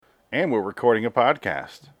And we're recording a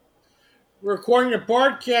podcast. We're recording a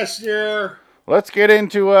podcast here. Let's get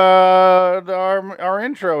into our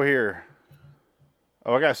intro here.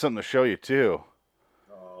 Oh, I got something to show you too.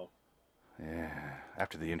 Oh. Yeah,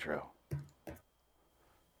 after the intro.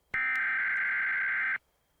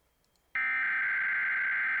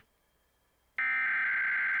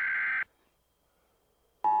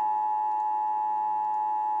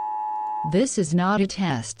 This is not a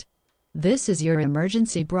test. This is your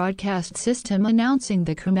emergency broadcast system announcing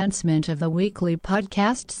the commencement of the weekly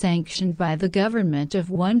podcast sanctioned by the government of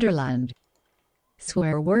Wonderland.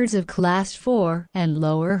 Swear words of Class 4 and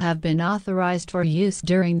lower have been authorized for use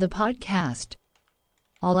during the podcast.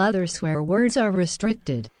 All other swear words are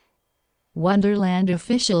restricted. Wonderland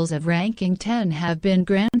officials of Ranking 10 have been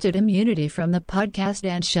granted immunity from the podcast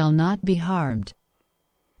and shall not be harmed.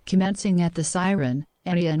 Commencing at the siren,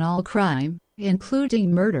 any and all crime,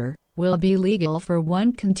 including murder, will be legal for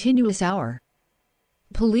 1 continuous hour.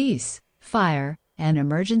 Police, fire, and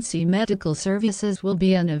emergency medical services will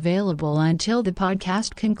be unavailable until the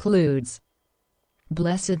podcast concludes.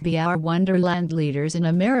 Blessed be our Wonderland leaders in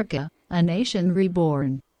America, a nation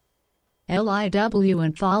reborn. LIW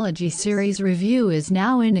Anthology Series review is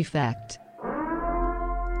now in effect.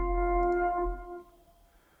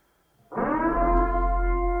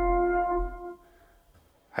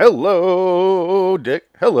 Hello, Dick.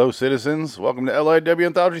 Hello, citizens. Welcome to LIW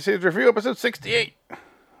Anthology Series Review, episode 68.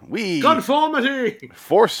 We Conformity!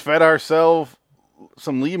 force-fed ourselves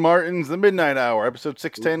some Lee Martin's The Midnight Hour, episode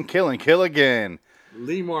 610, Kill and Kill Again.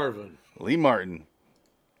 Lee Marvin. Lee Martin.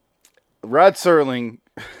 Rod Serling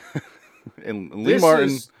and Lee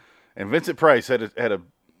Martin and Vincent Price had a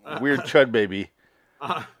weird chud baby,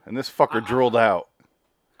 and this fucker drooled out.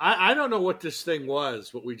 I don't know what this thing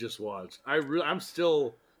was, what we just watched. I'm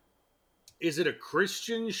still... Is it a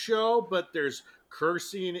Christian show, but there's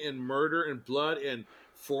cursing and murder and blood and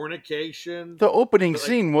fornication? The opening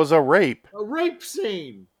scene was a rape. A rape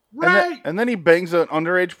scene. Right. And then he bangs an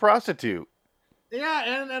underage prostitute. Yeah,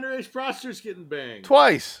 and an underage prostitute's getting banged.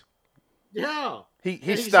 Twice. Yeah.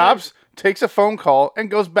 He stops, takes a phone call, and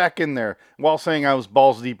goes back in there while saying I was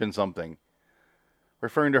balls deep in something.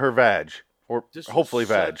 Referring to her vag. Or hopefully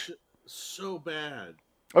vag. So bad.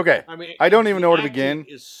 Okay. I mean, I don't even know where to begin.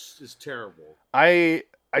 Is terrible. I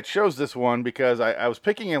chose this one because I was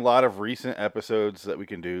picking a lot of recent episodes that we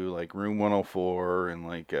can do, like Room 104, and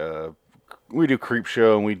like we do Creep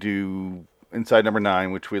Show, and we do Inside Number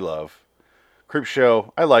 9, which we love. Creep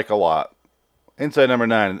Show, I like a lot. Inside Number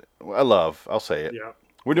 9, I love. I'll say it. Yeah.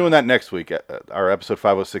 We're doing that next week, our episode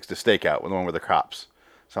 506, The Stakeout, the one with the cops.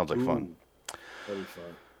 Sounds like fun. That'd be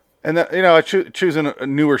fun. And then, I choosing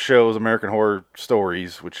newer shows, American Horror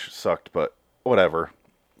Stories, which sucked, but whatever.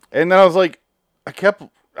 And then I was like,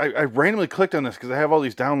 I randomly clicked on this because I have all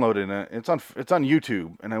these downloaded, and it's on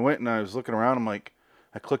YouTube. And I went and I was looking around. I'm like,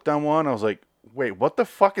 I clicked on one. I was like, wait, what the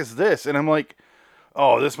fuck is this? And I'm like,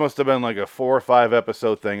 oh, this must have been like a 4 or 5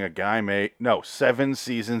 episode thing a guy made. No, 7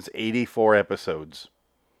 seasons, 84 episodes.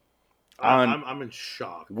 I'm in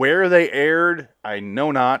shock. Where they aired, I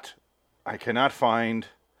know not. I cannot find.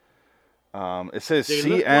 It says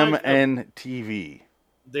CMN TV.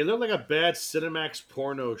 They look like a bad Cinemax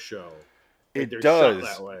porno show. It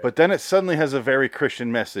does, but then it suddenly has a very Christian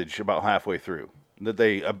message about halfway through that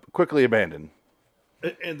they quickly abandon.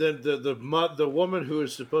 And then the woman who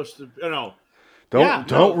is supposed to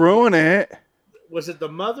don't ruin it. Was it the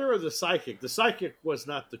mother or the psychic? The psychic was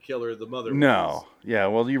not the killer. The mother. No, was. Yeah.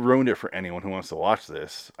 Well, you ruined it for anyone who wants to watch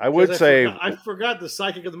this. I forgot the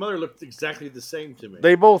psychic and the mother looked exactly the same to me.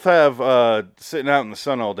 They both have sitting out in the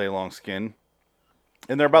sun all day long skin,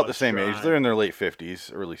 and they're about the same age. They're in their late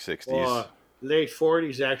 50s, early 60s. Late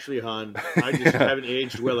 40s, actually, hon. I just haven't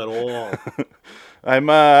aged well at all.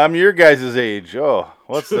 I'm your guys' age. Oh,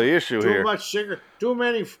 what's the issue here? Too much sugar.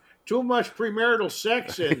 Too much premarital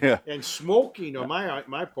sex and smoking on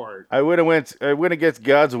my part. I went against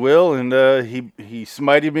God's will, and he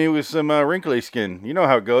smited me with some wrinkly skin. You know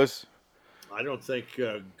how it goes. I don't think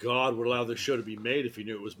God would allow this show to be made if he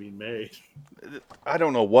knew it was being made. I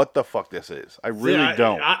don't know what the fuck this is. I really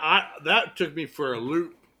don't. That took me for a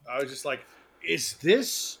loop. I was just like, is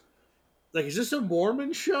this a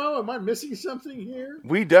Mormon show? Am I missing something here?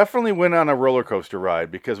 We definitely went on a roller coaster ride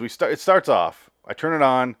because it starts off. I turn it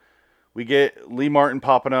on. We get Lee Martin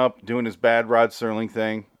popping up, doing his bad Rod Serling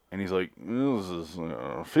thing, and he's like,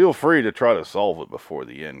 feel free to try to solve it before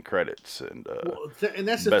the end credits. And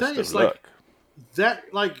that's the thing. It's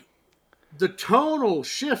like, the tonal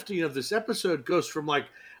shifting of this episode goes from like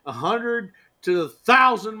 100 to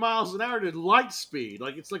 1,000 miles an hour to light speed.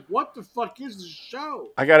 Like, it's like, what the fuck is this show?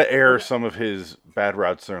 I got to air some of his bad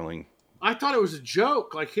Rod Serling. I thought it was a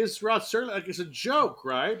joke. Like, his Rod Serling, like, it's a joke,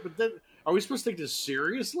 right? But then, are we supposed to take this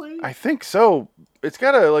seriously? I think so. It's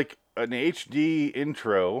got an HD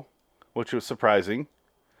intro, which was surprising.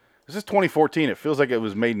 This is 2014. It feels like it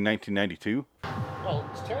was made in 1992. Oh,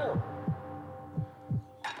 it's terrible.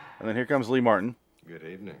 And then here comes Lee Martin. Good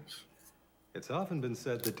evening. It's often been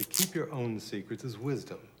said that to keep your own secrets is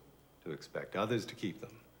wisdom. To expect others to keep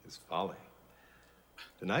them is folly.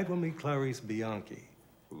 Tonight we'll meet Clarice Bianchi,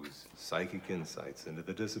 whose psychic insights into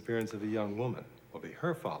the disappearance of a young woman will be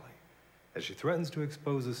her folly, as she threatens to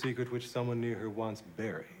expose a secret which someone near her once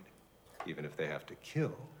buried, even if they have to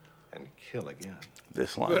kill and kill again.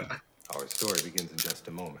 This line. Our story begins in just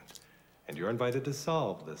a moment, and you're invited to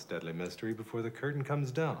solve this deadly mystery before the curtain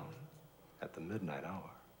comes down at the midnight hour.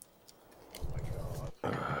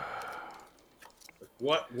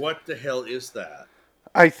 What the hell is that?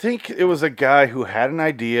 I think it was a guy who had an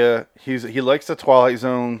idea. He likes the Twilight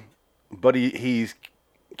Zone, but he's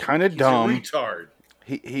kind of dumb. He's a retard.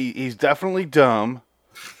 He's definitely dumb.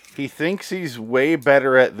 He thinks he's way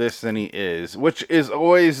better at this than he is, which is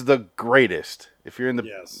always the greatest. If you're in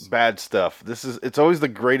the bad stuff, it's always the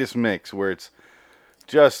greatest mix where it's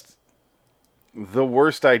just the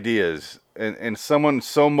worst ideas and someone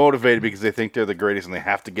so motivated because they think they're the greatest and they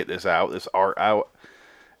have to get this art out.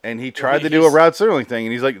 And he tried to do a Rod Serling thing,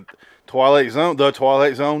 and he's like, Twilight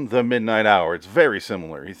Zone, the Midnight Hour. It's very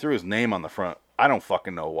similar. He threw his name on the front. I don't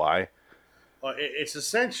fucking know why. It's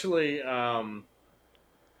essentially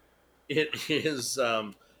it is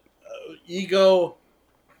ego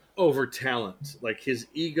over talent. Like, his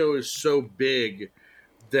ego is so big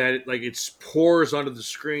that it pours onto the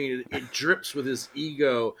screen. It drips with his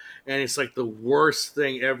ego, and it's like the worst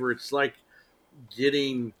thing ever. It's like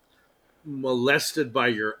getting molested by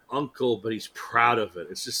your uncle, but he's proud of it.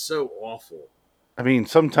 It's just so awful. I mean,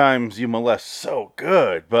 sometimes you molest so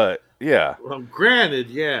good, but yeah. Well, granted,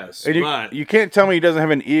 yes, and but you can't tell me he doesn't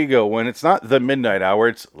have an ego when it's not the Midnight Hour.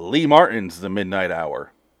 It's Lee Martin's the Midnight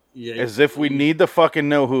Hour. Yeah, as if we need to fucking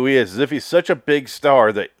know who he is. As if he's such a big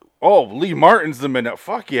star that, oh, Lee Martin's the Midnight.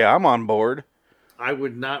 Fuck yeah, I'm on board. I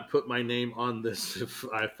would not put my name on this if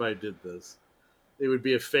I did this. It would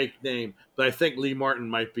be a fake name, but I think Lee Martin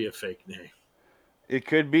might be a fake name. It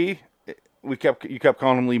could be. You kept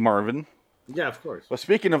calling him Lee Marvin. Yeah, of course. Well,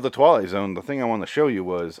 speaking of the Twilight Zone, the thing I wanted to show you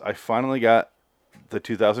was I finally got the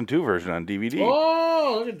 2002 version on DVD.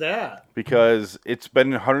 Oh, look at that! Because it's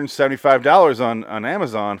been $175 on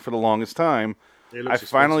Amazon for the longest time. I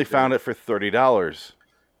finally found it for $30.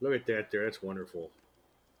 Look at that there. That's wonderful.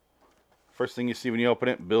 First thing you see when you open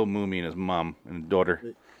it, Bill Mumy and his mom and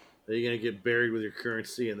daughter. Are you going to get buried with your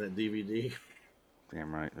currency in that DVD?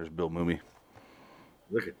 Damn right. There's Bill Mumy.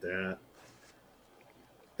 Look at that.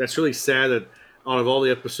 That's really sad that out of all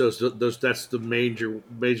the episodes, that's the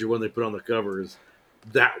major one they put on the cover is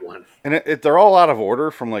that one. And they're all out of order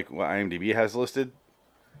from like what IMDb has listed.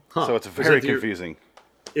 Huh. So it's very confusing.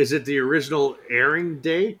 Is it the original airing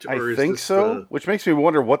date? Or I think so, which makes me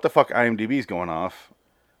wonder what the fuck IMDb is going off.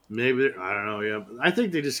 Maybe, I don't know, yeah. I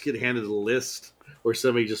think they just get handed a list or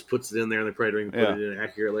somebody just puts it in there and they probably don't even put it in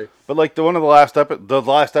accurately. But like the last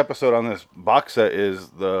episode on this box set is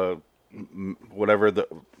the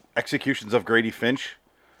Executions of Grady Finch,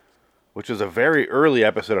 which is a very early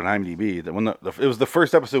episode on IMDb. It was the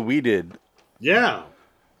first episode we did. Yeah.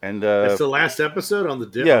 And it's the last episode on the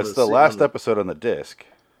disc. Yeah, it's the last episode on the disc.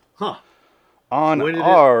 Huh. On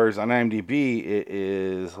ours, on IMDb, it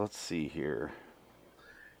is, let's see here.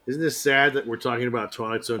 Isn't this sad that we're talking about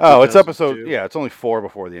Twilight Zone? Oh, it's episode, it's only 4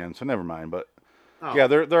 before the end, so never mind. But yeah,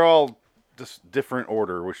 they're all just different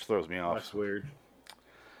order, which throws me off. That's weird.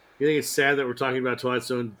 You think it's sad that we're talking about Twilight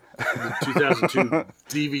Zone 2002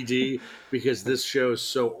 DVD because this show is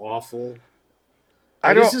so awful?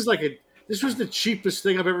 This was the cheapest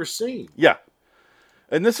thing I've ever seen. Yeah,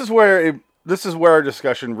 and this is where our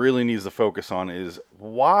discussion really needs to focus on is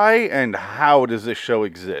why and how does this show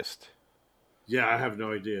exist? Yeah, I have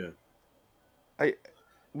no idea.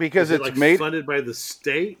 Because it's funded by the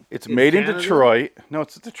state. It's made in Detroit. No,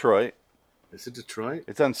 it's Detroit. Is it Detroit?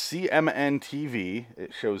 It's on CMN TV.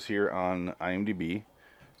 It shows here on IMDb.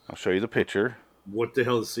 I'll show you the picture. What the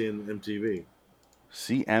hell is CMN-TV?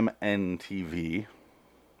 CMN TV.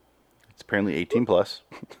 It's apparently 18 plus.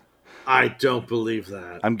 I don't believe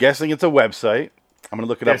that. I'm guessing it's a website. I'm going to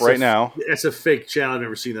look it up right now. It's a fake channel. I've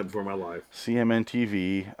never seen that before in my life. CMN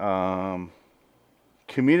TV.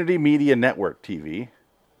 Community Media Network TV.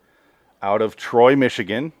 Out of Troy,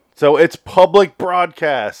 Michigan. So it's public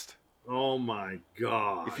broadcast. Oh my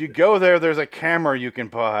god! If you go there, there's a camera you can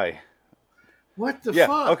buy. What the Yeah,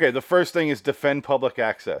 fuck? okay, the first thing is defend public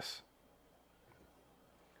access.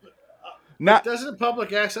 But doesn't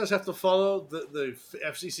public access have to follow the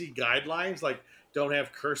FCC guidelines? Like, don't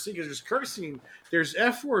have cursing? Because there's cursing. There's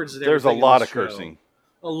F words and There's a everything in lot this of show. cursing.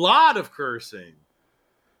 A lot of cursing.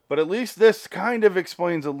 But at least this kind of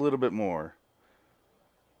explains a little bit more.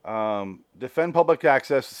 Defend public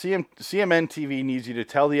access. CMN TV needs you to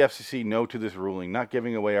tell the FCC no to this ruling, not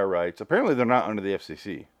giving away our rights. Apparently, they're not under the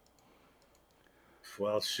FCC.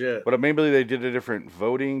 Well, shit. But maybe they did a different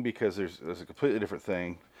voting because there's a completely different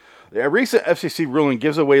thing. A recent FCC ruling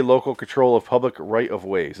gives away local control of public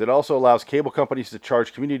right-of-ways. It also allows cable companies to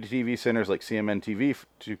charge community TV centers like CMN TV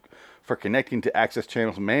for connecting to access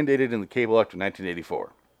channels mandated in the Cable Act of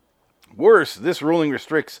 1984. Worse, this ruling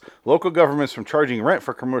restricts local governments from charging rent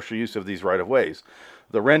for commercial use of these right-of-ways.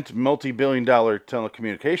 The rent multi-billion-dollar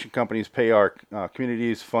telecommunication companies pay our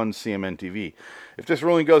communities fund CMN TV. If this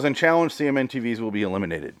ruling goes unchallenged, CMN TVs will be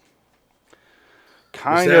eliminated. Is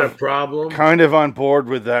that a problem? Kind of on board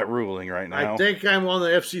with that ruling right now. I think I'm on the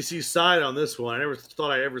FCC side on this one. I never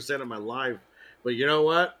thought I ever said it in my life. But you know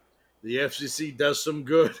what? The FCC does some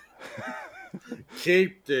good.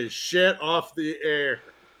 Keep the shit off the air.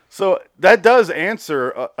 So that does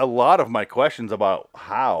answer a lot of my questions about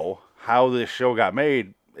how this show got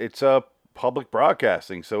made. It's public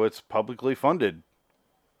broadcasting, so it's publicly funded.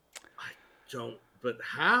 But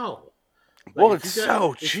how? Well, it's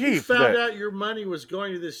so cheap. If you found out your money was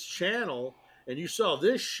going to this channel and you saw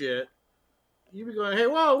this shit, you'd be going, hey,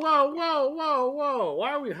 whoa, whoa, whoa, whoa, whoa.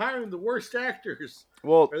 Why are we hiring the worst actors?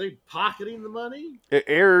 Well, are they pocketing the money? It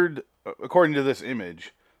aired, according to this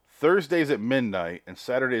image, Thursdays at midnight and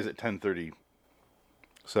Saturdays at 10:30.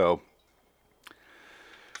 So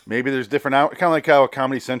maybe there's different hours, kind of like how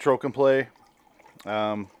Comedy Central can play,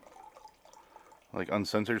 like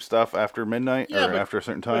uncensored stuff after midnight or after a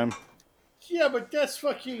certain time. Yeah, but that's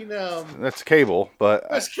fucking. That's cable, but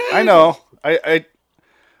that's cable. I know.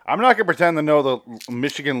 I'm not gonna pretend to know the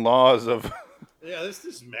Michigan laws of. Yeah, this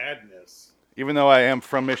is madness. Even though I am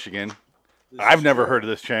from Michigan, I've never heard of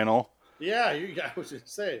this channel. Yeah, I was gonna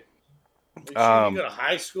say. You go to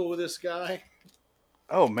high school with this guy?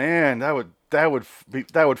 Oh man, that would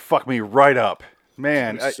fuck me right up,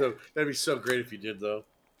 man. That'd be so great if you did, though.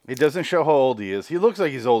 It doesn't show how old he is. He looks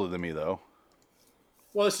like he's older than me, though.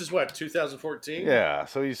 Well, this is what, 2014? Yeah,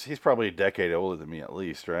 so he's probably a decade older than me at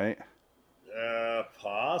least, right?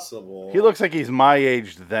 Possible. He looks like he's my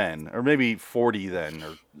age then, or maybe 40 then,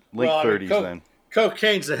 or late 30s then.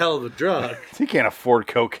 Cocaine's a hell of a drug. He can't afford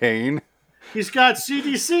cocaine. He's got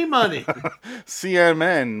CDC money.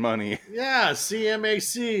 CMN money. Yeah,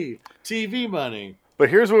 CMAC. TV money. But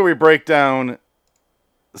here's where we break down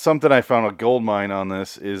something I found a gold mine on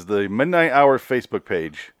this, is the Midnight Hour Facebook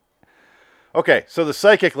page. Okay, so the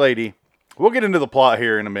psychic lady, we'll get into the plot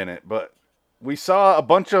here in a minute, but we saw a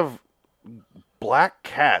bunch of black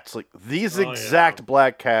cats, like these exact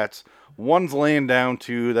black cats. One's laying down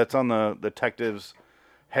too, that's on the detective's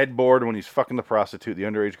headboard when he's fucking the prostitute, the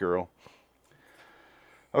underage girl.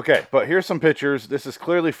 Okay, but here's some pictures. This is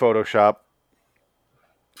clearly Photoshop.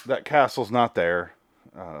 That castle's not there.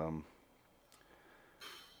 But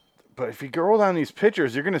if you go down these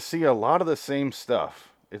pictures, you're going to see a lot of the same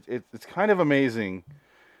stuff. It's kind of amazing.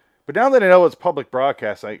 But now that I know it's public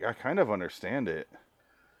broadcast, I kind of understand it.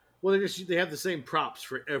 Well, they have the same props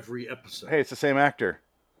for every episode. Hey, it's the same actor.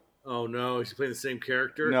 Oh, no. He's playing the same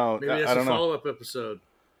character? No, maybe that's a follow-up episode.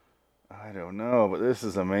 I don't know, but this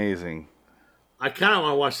is amazing. I kind of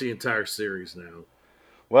want to watch the entire series now.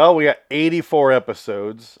 Well, we got 84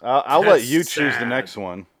 episodes. I'll let you choose the next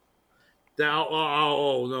one.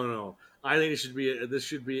 No. I think this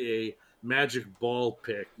should be a magic ball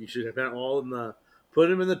pick. You should have it all put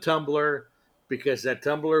them in the tumbler, because that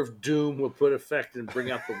tumbler of doom will put effect and bring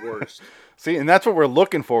out the worst. See, and that's what we're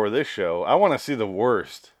looking for with this show. I want to see the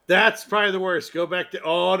worst. That's probably the worst. Go back to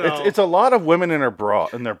no. It's a lot of women in their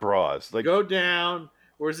bras. Like, go down.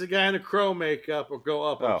 Where's the guy in the crow makeup? Or go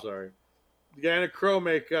up. I'm sorry. The guy in the crow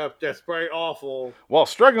makeup, that's probably awful. While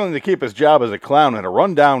struggling to keep his job as a clown at a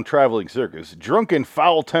rundown traveling circus, drunken,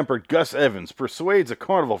 foul-tempered Gus Evans persuades a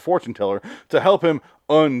carnival fortune teller to help him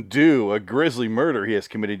undo a grisly murder he has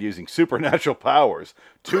committed using supernatural powers.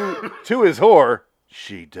 To his horror,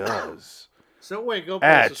 she does. So wait, go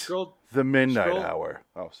back. At the midnight hour.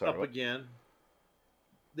 Oh, sorry. Up again.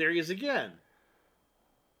 There he is again.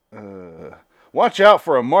 Watch out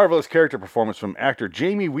for a marvelous character performance from actor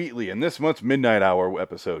Jamie Wheatley in this month's Midnight Hour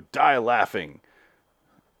episode, Die Laughing.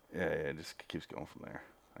 Yeah, it just keeps going from there.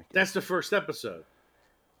 That's the first episode.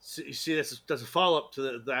 You see, that's a follow up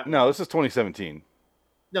to that. No, this is 2017.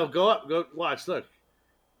 No, go up, go watch. Look,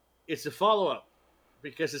 it's a follow up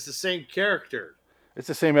because it's the same character. It's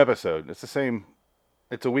the same episode. It's the same.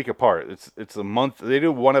 It's a week apart. It's a month. They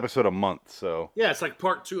do one episode a month. So yeah, it's like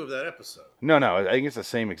part 2 of that episode. no, I think it's the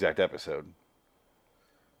same exact episode.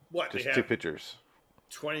 What? Just They have 2 pictures.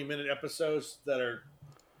 20-minute episodes that are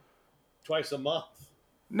twice a month.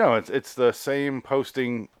 No, it's the same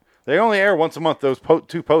posting. They only air once a month. Those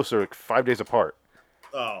 2 posts are like 5 days apart.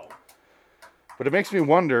 Oh, But it makes me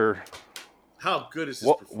wonder. how good is this?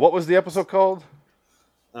 What was the episode called?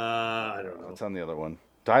 I don't know. What's on the other one?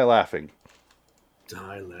 Die Laughing.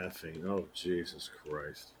 Die laughing. Oh, Jesus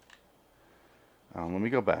Christ. Let me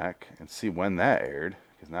go back and see when that aired,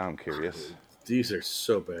 because now I'm curious. These are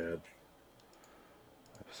so bad.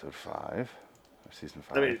 Episode 5. Or season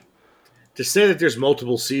 5. I mean, to say that there's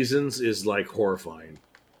multiple seasons is like horrifying.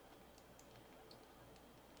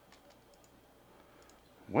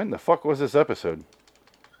 When the fuck was this episode?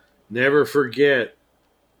 Never forget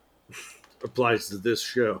applies to this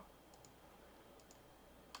show.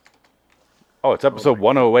 Oh, it's episode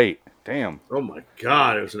 108. Damn. Oh my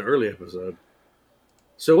God, it was an early episode.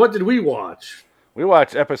 So what did we watch? We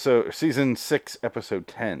watched season 6, episode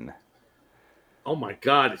 10. Oh my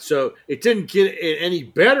God. So it didn't get any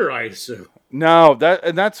better, I assume. No,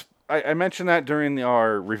 I mentioned that during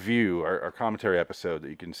our review, our commentary episode that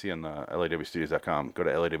you can see on the LAWstudios.com. Go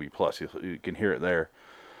to LAW Plus. You can hear it there.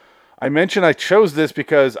 I mentioned I chose this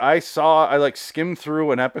because I skimmed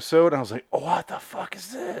through an episode and I was like, oh, what the fuck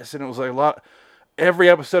is this? And it was like a lot. Every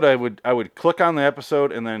episode I would click on the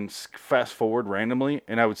episode and then fast forward randomly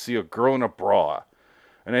and I would see a girl in a bra.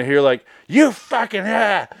 And I hear like, you fucking,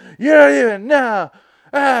 you don't even know.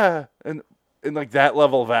 And like that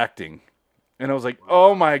level of acting. And I was like,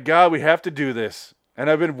 oh my God, we have to do this. And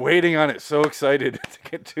I've been waiting on it, so excited to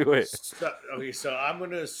get to it. So I'm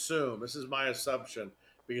going to assume, this is my assumption,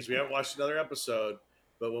 because we haven't watched another episode,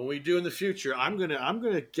 but when we do in the future, I'm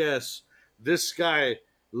gonna guess this guy,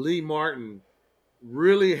 Lee Martin,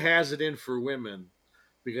 really has it in for women.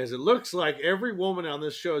 Because it looks like every woman on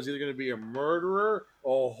this show is either going to be a murderer, a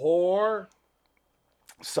whore.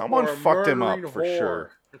 Someone fucked him up for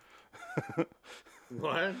sure.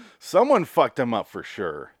 What? Someone fucked him up for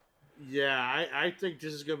sure. Yeah, I think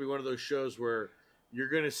this is going to be one of those shows where you're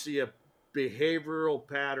going to see a behavioral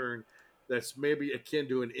pattern that's maybe akin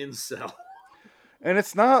to an incel. And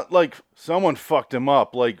it's not like someone fucked him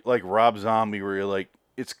up like Rob Zombie, where you're like,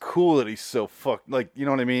 it's cool that he's so fucked. Like, you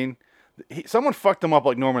know what I mean? Someone fucked him up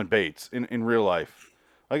like Norman Bates in real life.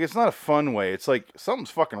 Like, it's not a fun way. It's like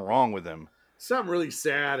something's fucking wrong with him. Something really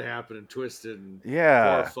sad happened and twisted and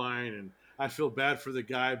horrifying, and I feel bad for the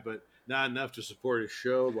guy, but not enough to support his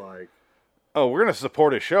show. Like, oh, we're gonna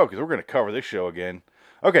support his show because we're gonna cover this show again.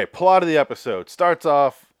 Okay, plot of the episode starts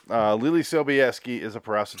off. Lily Sobieski is a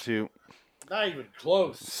prostitute. Not even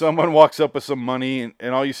close. Someone walks up with some money,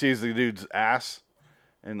 and all you see is the dude's ass,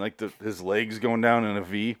 and like his legs going down in a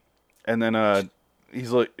V. And then he's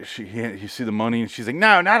like, you see the money, and she's like,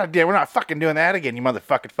 no, not again. We're not fucking doing that again, you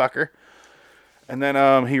motherfucking fucker. And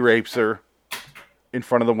then he rapes her in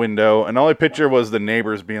front of the window, and all I picture was the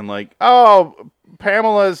neighbors being like, oh,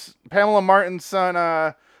 Pamela Martin's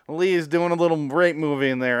son, Lee is doing a little rape movie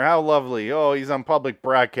in there. How lovely. Oh, he's on public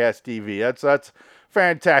broadcast TV. That's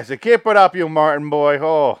fantastic. Keep it up, you Martin boy.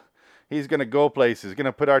 Oh, he's going to go places. Going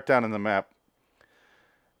to put our town on the map.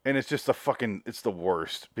 And it's just it's the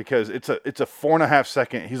worst because it's a 4.5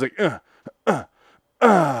 second. He's like,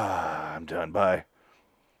 I'm done. Bye.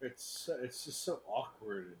 It's just so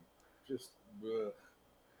awkward and just.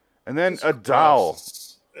 And then a doll.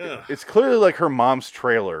 It's clearly like her mom's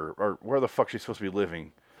trailer or where the fuck she's supposed to be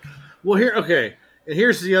living. Well, and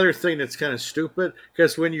here's the other thing that's kind of stupid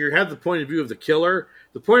because when you have the point of view of the killer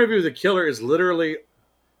is literally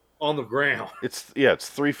on the ground. It's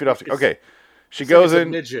 3 feet off. Okay. She goes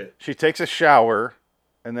in, midget. She takes a shower,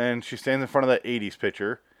 and then she stands in front of that 80s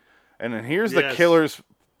picture. And then here's the killer's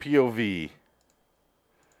POV.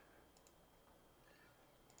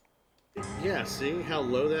 Yeah, see how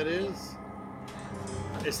low that is?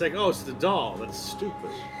 It's like, oh, it's the doll. That's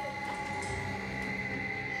stupid.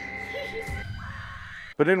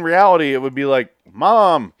 But in reality, it would be like,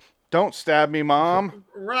 Mom, don't stab me, Mom.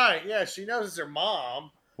 Right, yeah, she knows it's her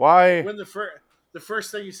mom. Why? When the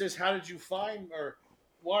first thing he says, how did you find, or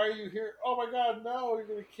why are you here? Oh my God, no, you're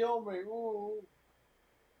going to kill me. Ooh.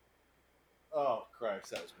 Oh,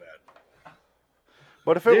 Christ, that was bad.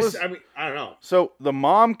 But if it was... I mean, I don't know. So the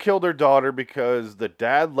mom killed her daughter because the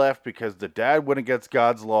dad left because the dad went against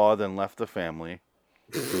God's law, then left the family.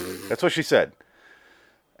 That's what she said.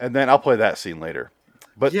 And then I'll play that scene later.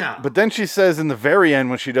 But Yeah. but then she says in the very end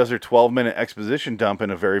when she does her 12-minute exposition dump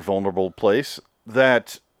in a very vulnerable place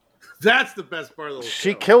that That's the best part of the whole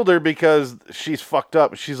she show. killed her because she's fucked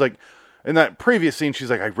up. She's like, in that previous scene, she's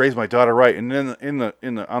like, I raised my daughter right. And then in the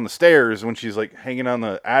on the stairs when she's like hanging on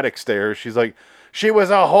the attic stairs, she's like, she was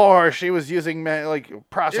a whore. She was using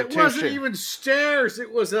prostitution. It wasn't even stairs.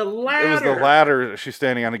 It was a ladder. It was the ladder she's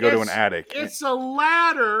standing on to go to an attic. It's a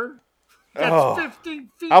ladder that's Oh. 15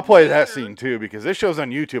 feet. I'll play in the that air. scene too because this show's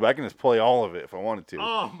on YouTube. I can just play all of it if I wanted to.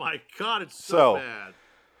 Oh my god, it's So, so bad.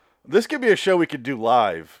 This could be a show we could do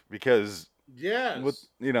live because Yes. with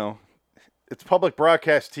it's public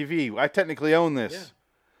broadcast TV. I technically own this. Yeah.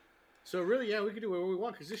 So really, yeah, we can do whatever we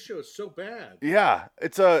want because this show is so bad. Yeah,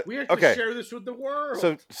 it's a We have to okay. share this with the world.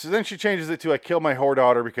 So then she changes it to I killed my whore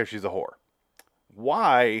daughter because she's a whore.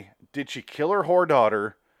 Why did she kill her whore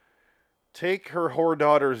daughter, take her whore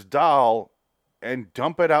daughter's doll, and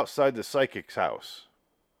dump it outside the psychic's house?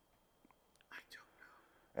 I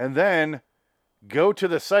don't know. And then go to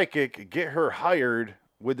the psychic, get her hired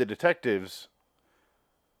with the detectives.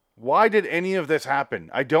 Why did any of this happen?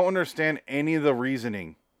 I don't understand any of the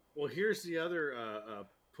reasoning. Well, here's the other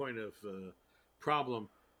point of problem.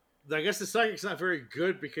 I guess the psychic's not very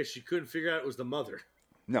good because she couldn't figure out it was the mother.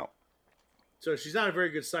 No. So she's not a very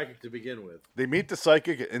good psychic to begin with. They meet the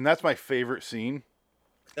psychic, and that's my favorite scene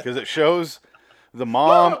because it shows the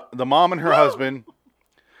mom and her husband,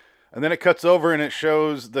 and then it cuts over and it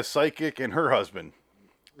shows the psychic and her husband.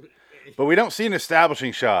 But we don't see an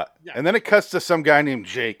establishing shot. Yeah. And then it cuts to some guy named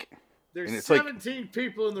Jake. There's And it's like- 17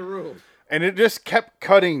 people in the room. And it just kept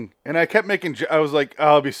cutting. And I kept I was like,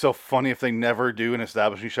 oh, it'd be so funny if they never do an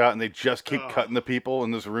establishing shot and they just keep cutting the people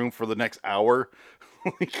in this room for the next hour.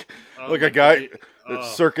 like a guy,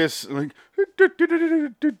 circus, like,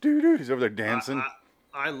 he's over there dancing.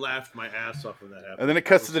 I laughed my ass off when that happened. And then it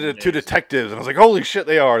cuts to That the was two amazing. detectives. And I was like, holy shit,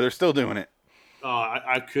 they are. They're still doing it. Oh,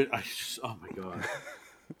 oh my god.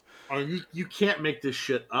 You can't make this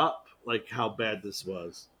shit up like how bad this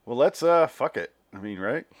was. Well, let's fuck it. I mean,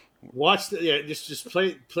 right? Watch just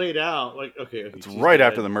play it out. Like okay, It's right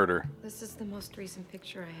after the murder. This is the most recent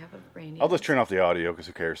picture I have of Rainey. I'll just turn off the audio because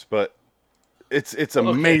who cares? But it's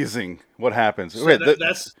amazing what happens. So Wait,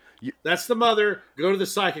 that's the mother. Go to the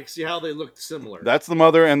psychic, see how they look similar. that's the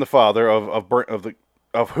mother and the father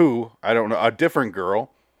of who I don't know, a different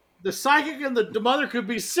girl. The psychic and the mother could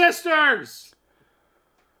be sisters.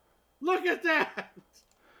 Look at that.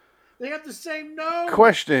 They have the same nose.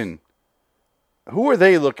 Question: who are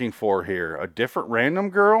they looking for here? A different random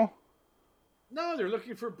girl? No, they're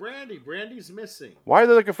looking for Brandy. Brandy's missing. Why are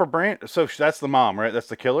they looking for Brand? So that's the mom, right? That's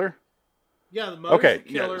the killer. Yeah, the mother's Okay,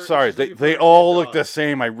 the killer. yeah. Sorry, She's looking they for her all dog. look the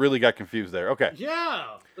same. I really got confused there. Okay,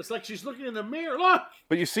 Yeah, it's like she's looking in the mirror. Look.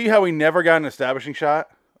 but you see how we never got an establishing shot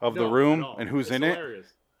of the No, room at all. and who's It's in hilarious.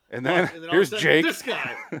 it, and then And then all of a here's sudden, Jake. This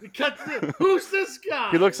guy. He cuts in. Who's this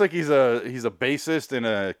guy? He looks like he's a bassist in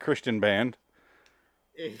a Christian band.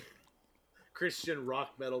 Christian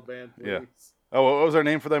rock metal band. Yeah. please. Oh, what was our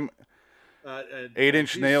name for them?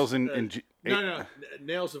 8-inch Jesus, nails and no,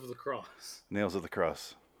 nails of the cross Nails of the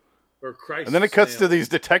Cross. or Christ. And then it cuts to these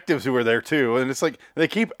detectives who were there too, and it's like they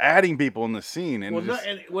keep adding people in the scene. And, Well, just,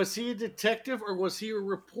 and was he a detective or was he a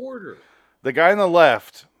reporter? the guy on the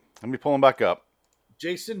left, let me pull him back up.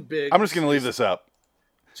 Jason Biggs. I'm just gonna leave this up.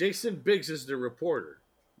 Jason Biggs is the reporter.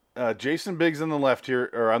 Jason Biggs on the left here,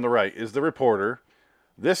 or on the right, is the reporter.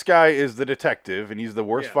 This guy is the detective, and he's the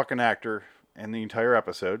worst Yeah. fucking actor in the entire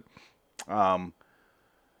episode. I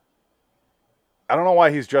don't know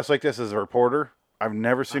why he's dressed like this as a reporter. I've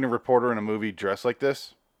never seen a reporter in a movie dressed like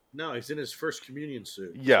this. No, he's in his first communion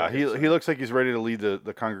suit. Yeah, So he it's, he looks like he's ready to lead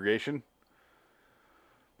the congregation.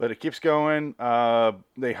 But it keeps going.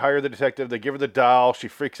 They hire the detective. They give her the doll. She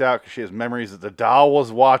freaks out because she has memories that the doll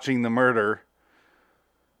was watching the murder.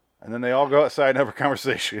 And then they all go outside and have a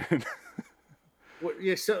conversation. Well,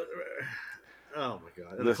 yeah, so. Oh my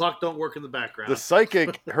god! And the The- clock don't work in the background. The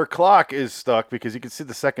psychic, her clock is stuck because you can see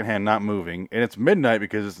the second hand not moving. And it's midnight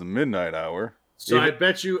because it's the midnight hour. so I Even-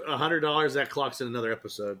 bet you $100 that clock's in another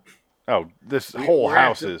episode. Oh, this whole we're gonna have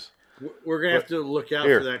house to- is. We're gonna have to look out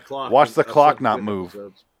Here, for that clock. watch in the clock not subsequent move.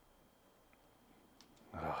 episodes.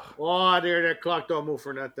 Oh, dear, that clock don't move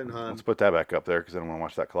for nothing, hon. Let's put that back up there because I don't want to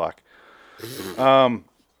watch that clock.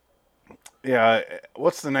 Yeah,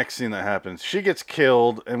 what's the next scene that happens? She gets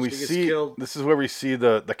killed, and we She gets see. killed. This is where we see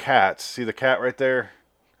the cats. See the cat right there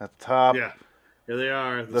at the top. Yeah, here they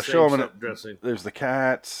are. They'll The show same them. dressing. There's the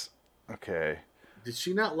cats. Okay, Did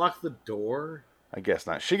she not lock the door? I guess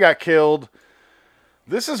not. She got killed.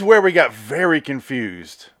 This is where we got very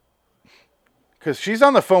confused. Because she's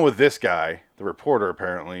on the phone with this guy, the reporter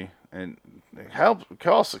apparently, and help,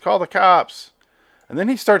 call the cops. And then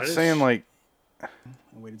he starts What is saying she- like, I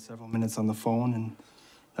waited several minutes on the phone, and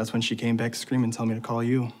that's when she came back screaming, telling me to call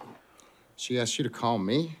you. She asked you to call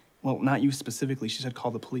me? Well, not you specifically. She said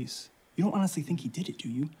call the police. You don't honestly think he did it, do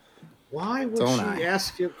you? Why would Don't she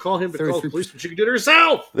I? call him to call the 33%. police when she could do it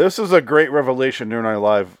herself? this is a great revelation during our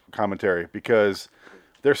live commentary because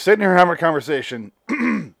they're sitting here having a conversation.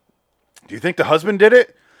 Do you think the husband did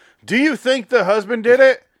it? Do you think the husband did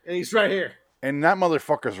it? And he's right here. And that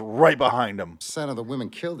motherfucker's right behind him. Percent of the women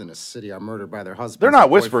killed in this city are murdered by their husbands. They're not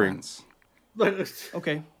or whispering. boyfriends.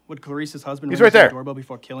 Okay, would Clarice's husband He's ring right the there. doorbell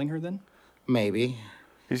before killing her then? Maybe.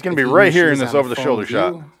 He's going If to be he right knew she here in was this on the over-the-shoulder phone with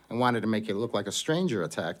shot. you and wanted to make it look like a stranger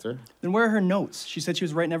attacked her. Then where are her notes? She said she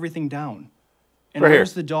was writing everything down. And Right here.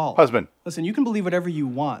 where's the doll? Husband. Listen, you can believe whatever you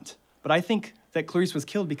want, but I think that Clarice was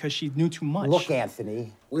killed because she knew too much. Look,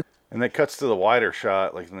 Anthony, And that cuts to the wider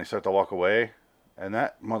shot, like when they start to walk away. And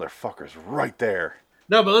that motherfucker's right there.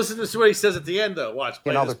 No, but listen to what he says at the end, though. Watch.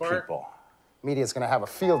 Play and this other part. people. Media's gonna have a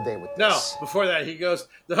field day with No, this. before that, he goes,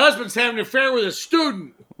 the husband's having an affair with a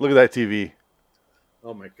student. Look at that TV.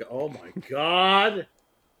 Oh my god! Oh my god!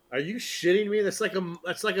 Are you shitting me? That's like a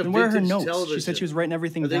And where are her vintage notes? television. She said she was writing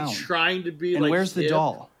everything Are they down. trying to be And like? where's the hip?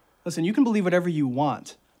 doll? Listen, you can believe whatever you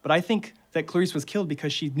want, but I think that Clarice was killed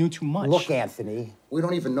because she knew too much. Look, Anthony, We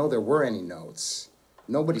don't even know there were any notes.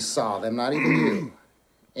 Nobody saw them, not even you.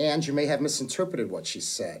 And you may have misinterpreted what she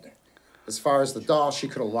said. As far as the doll, she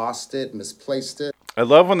could have lost it, misplaced it. I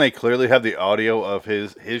love when they clearly have the audio of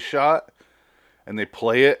his shot, and they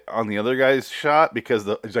play it on the other guy's shot because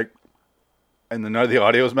he's like, and none of the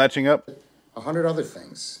audio is matching up. 100 other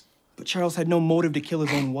things. But Charles had no motive to kill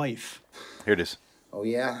his own wife. Here it is. Oh,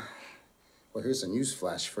 yeah? Well, here's a news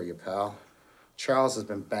flash for you, pal. Charles has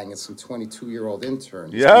been banging some 22-year-old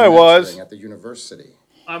intern. Yeah, I was. At the university.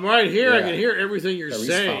 I'm right here. I Yeah. can hear everything you're Clarice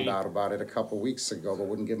saying. found out about it a couple weeks ago, but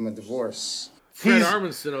wouldn't give him a divorce. Fred He's-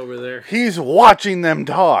 Armisen over there, He's watching them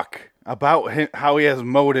talk about how he has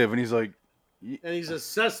motive, and he's like, and he's a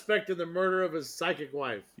suspect in the murder of his psychic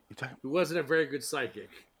wife, who wasn't a very good psychic.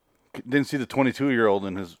 didn't see the 22-year-old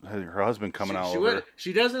and her husband coming out over her.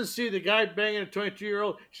 She doesn't see the guy banging a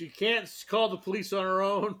 22-year-old. She can't call the police on her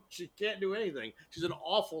own. She can't do anything. She's an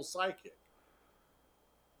awful psychic.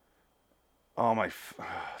 Oh my!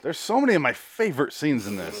 There's so many of my favorite scenes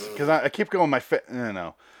in this because I keep going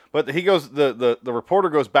no. But he goes. The reporter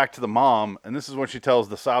goes back to the mom, and this is when she tells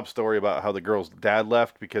the sob story about how the girl's dad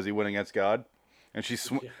left because he went against God, and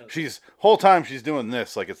she's whole time she's doing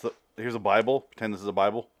this like here's a Bible. Pretend this is a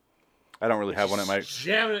Bible. I don't really have one at my.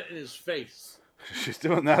 Jamming it in his face. She's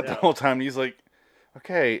doing that the whole time. And he's like,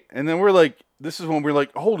 okay, and then we're like, this is when we're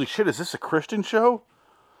like, holy shit, is this a Christian show?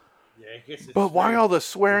 Yeah, I guess it's But why very all the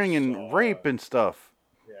swearing and bizarre. rape and stuff?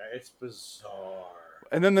 Yeah, it's bizarre.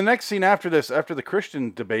 And then the next scene after this, after the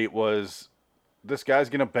Christian debate, was this guy's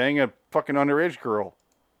gonna bang a fucking underage girl.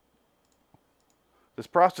 This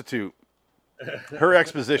prostitute. Her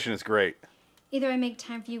exposition is great. Either I make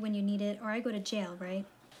time for you when you need it, or I go to jail, right?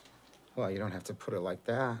 Well, you don't have to put it like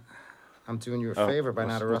that. I'm doing you a Oh, favor by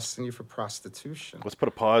let's- not arresting you for prostitution. Let's put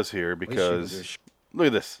a pause here At least you can because do a sh- look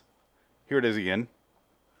at this. Here it is again.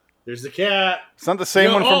 There's the cat. It's not the same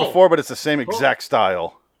No, one from oh. before, but it's the same exact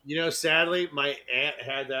style. You know, sadly, my aunt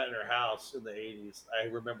had that in her house in the 80s. I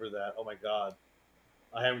remember that. Oh my God.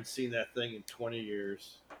 I haven't seen that thing in 20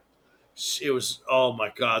 years. It was, oh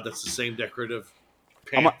my God, that's the same decorative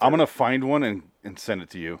panther. I'm gonna find one and send it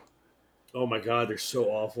to you. Oh my God, they're so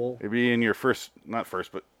awful. It'd be in your not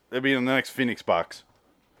first, but it'd be in the next Phoenix box.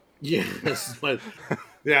 Yes.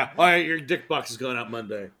 Yeah. All right, your dick box is going out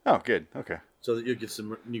Monday. Oh, good. Okay. So that you'll get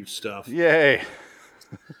some new stuff. Yay.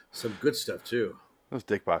 Some good stuff, too. Those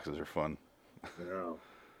dick boxes are fun. You know.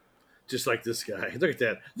 Just like this guy. Look at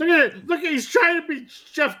that. Look at it. Look at he's trying to be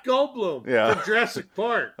Jeff Goldblum Yeah. from Jurassic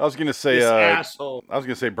Park. I was gonna say This asshole. I was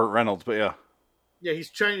gonna say Burt Reynolds, but yeah. Yeah, he's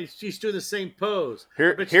doing the same pose.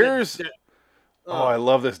 Here- I bet you here's- that- Oh, I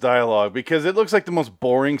love this dialogue because it looks like the most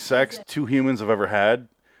boring sex two humans have ever had.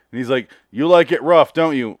 And he's like, "You like it rough,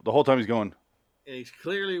 don't you?" The whole time he's going, and he's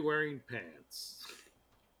clearly wearing pants.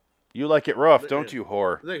 "You like it rough, don't you,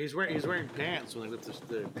 whore?" Look, he's wearing pants when they lift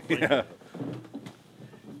the Yeah.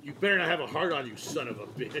 You better not have a heart on you, son of a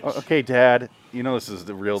bitch. Okay, Dad. You know this is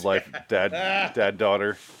the real life dad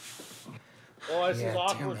daughter. Oh, this is Yeah,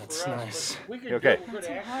 awkward damn, for that's us. nice. But we can Okay. do Not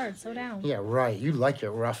so hard. Slow down. Yeah, right. You like it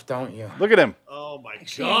rough, don't you? Look at him. Oh my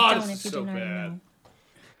Actually, God, I don't this if is you so do not bad. know.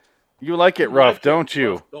 You like it You rough, like don't it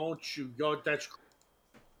you? rough, don't you? Go. That's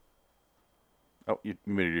Oh, you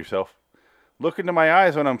muted yourself. Look into my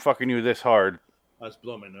eyes when I'm fucking you this hard. I was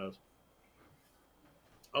blowing my nose.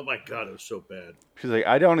 Oh my God, it was so bad. She's like,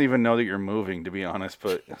 I don't even know that you're moving, to be honest,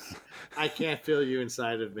 but I can't feel you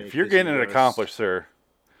inside of me. if you're getting it accomplished, sir.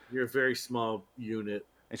 You're a very small unit.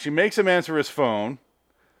 And she makes him answer his phone.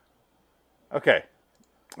 Okay.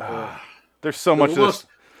 There's so much of most this.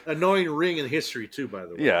 Annoying ring in history, too, by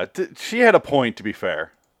the way. Yeah, she had a point, to be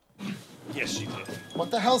fair. Yes, she did. What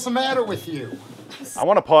the hell's the matter with you? I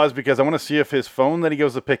want to pause because I want to see if his phone that he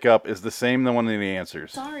goes to pick up is the same the one that he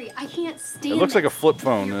answers. Sorry, I can't stand It looks like a this. flip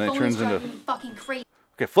phone, Your and it phone turns is into... driving me fucking crazy.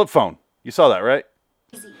 Okay, flip phone. You saw that, right?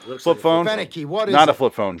 Flip phone? Beneke, what is Not a it?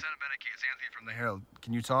 flip phone. Lieutenant Beneke, it's Anthony from the Herald.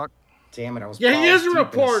 Can you talk? Damn it, I was Yeah, he balls is a deep into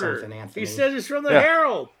reporter. something, Anthony. He says he's from the Yeah.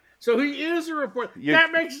 Herald. So he is a reporter.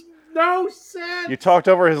 That makes no sense. You talked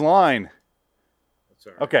over his line. That's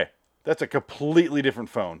all right. Okay, that's a completely different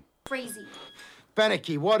phone. Crazy.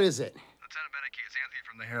 Beneke, what is it? Lieutenant Beneke, it's Anthony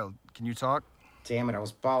from the Herald. Can you talk? Damn it, I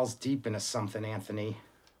was balls deep into something, Anthony.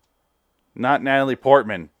 Not Natalie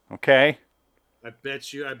Portman, okay? I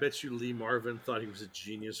bet you Lee Marvin thought he was a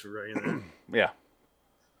genius for writing that. Yeah.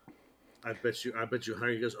 I bet you,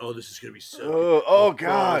 Henry goes, oh, this is going to be so Oh, good.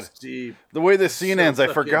 God. Deep. The way this scene ends, I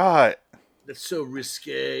forgot. That's so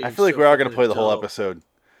risque. I feel like so we are going to fucking play the whole adult. episode.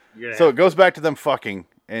 You're gonna So have it goes back to them fucking,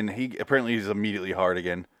 and he's immediately hard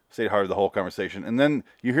again. Stayed hard the whole conversation. And then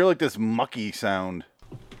you hear like this mucky sound.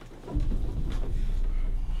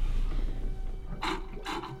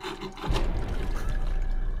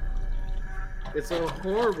 It's a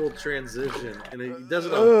horrible transition, and he does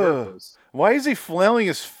it on Ugh. purpose. Why is he flailing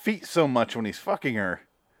his feet so much when he's fucking her?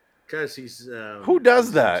 Because he's... Who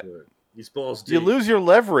does that? He's balls deep. You lose your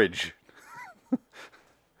leverage.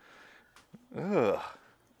 Ugh.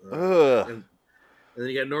 Ugh. And then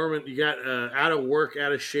you got Norman, out of work,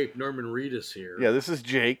 out of shape Norman Reedus here. Yeah, this is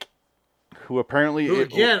Jake, who apparently... Who,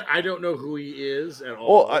 again, I don't know who he is at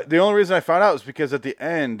all. Well, the only reason I found out is because at the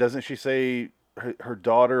end, doesn't she say her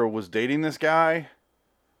daughter was dating this guy?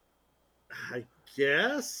 I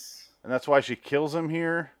guess. And that's why she kills him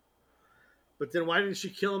here? But then why didn't she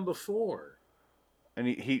kill him before? And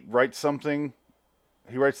he writes something.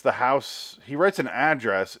 He writes the house. He writes an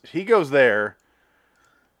address. He goes there,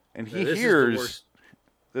 and he hears...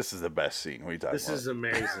 This is the best scene. What are you talking This about? is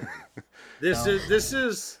amazing. This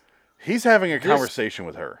is... He's having a conversation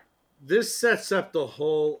with her. This sets up the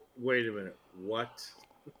whole... Wait a minute. What?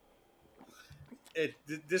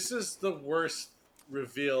 This is the worst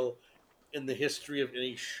reveal in the history of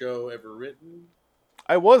any show ever written.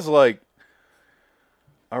 I was like,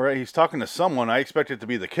 all right, he's talking to someone. I expect it to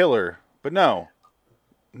be the killer, but no,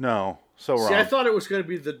 so wrong. See, I thought it was going to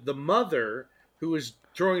be the mother who was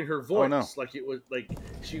throwing her voice, no. like it was like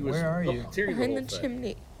she was. Where are you? puppeteering Behind the whole thing.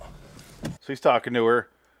 chimney. So he's talking to her.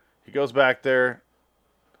 He goes back there,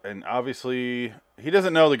 and obviously he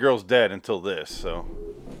doesn't know the girl's dead until this. So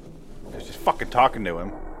he's just fucking talking to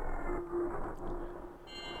him.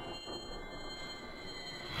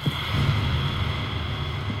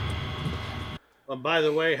 By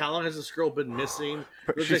the way, how long has this girl been missing?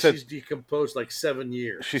 Looks She like said- she's decomposed like 7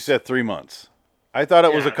 years. She said 3 months. I thought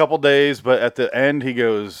it was a Yeah. couple days, but at the end he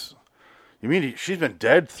goes, "You mean she's been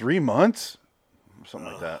dead 3 months?"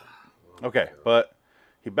 Something like that. Okay, but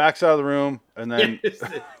he backs out of the room, and then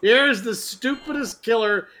Here's the stupidest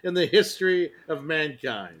killer in the history of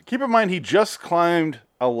mankind. keep in mind he just climbed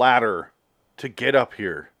a ladder to get up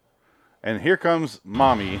here, and here comes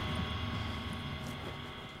mommy.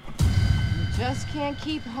 You just can't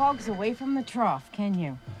keep hogs away from the trough, can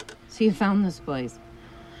you? So you found this place.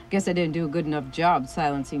 Guess I didn't do a good enough job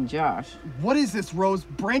silencing Josh. What is this, Rose?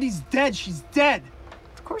 Brandy's dead. She's dead.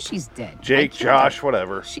 Of course she's dead. I Jake, killed her. Josh,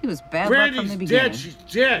 whatever. She was bad luck from Brandy's the beginning. dead. She's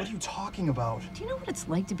dead. What are you talking about? Do you know what it's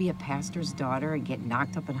like to be a pastor's daughter and get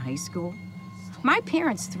knocked up in high school? My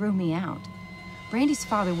parents threw me out. Brandy's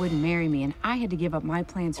father wouldn't marry me, and I had to give up my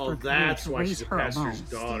plans for Oh, a career that's to why raise she's a her alone. pastor's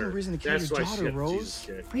daughter. reason to kill That's your why daughter, she got Rose. Jesus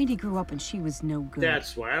kid. Brandy grew up and she was no good.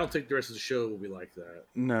 That's why. I don't think the rest of the show will be like that.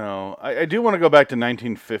 No, I do want to go back to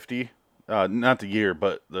 1950. Not the year,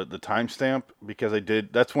 but the timestamp, because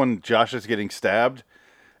that's when Josh is getting stabbed,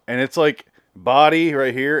 and it's like body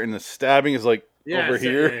right here, and the stabbing is like over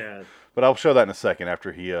here. Yeah, But I'll show that in a second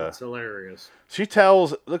after he. it's hilarious. She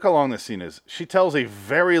tells. Look how long this scene is. She tells a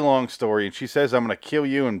very long story, and she says, "I'm going to kill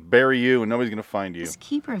you and bury you, and nobody's going to find you." This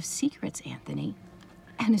keeper of secrets, Anthony.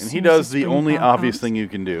 And, as And soon he as does the only springtime obvious comes, thing you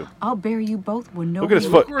can do. I'll bury you both when Look at his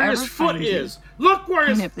nobody foot. will Look where his ever foot find you. is. Look where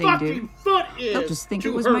his And if they fucking do, foot is. They'll just think to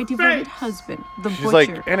it was her my devoted face. husband, the She's butcher, like,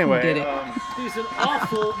 who anyway, did it. He's an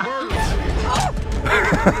awful murderer.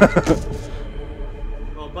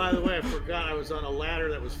 Oh, by the way, I forgot I was on a ladder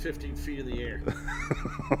that was 15 feet in the air.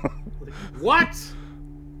 Like, what?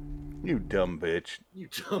 You dumb bitch. You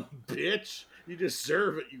dumb bitch. You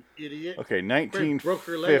deserve it, you idiot. Okay, Broke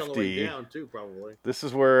her leg on the way 1950. down, too, probably. This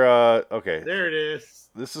is where, okay. There it is.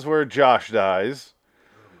 This is where Josh dies.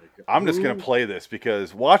 I'm just going to play this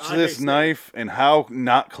because watch this knife and how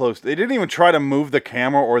not close. They didn't even try to move the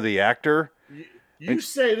camera or the actor. You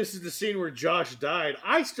say this is the scene where Josh died.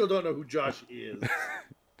 I still don't know who Josh is.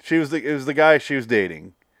 It was the guy she was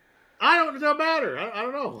dating. It don't matter. I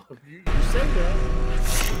don't know. You say that.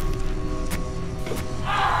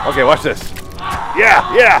 Okay, watch this.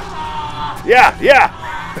 Yeah.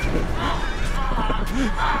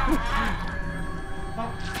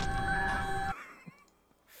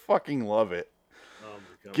 Fucking love it. Oh my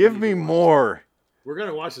God. Give me more. We're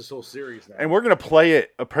gonna watch this whole series now, and we're gonna play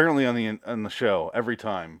it apparently on the show every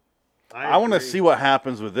time. I want to see what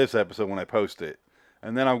happens with this episode when I post it,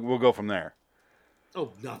 and then we'll go from there.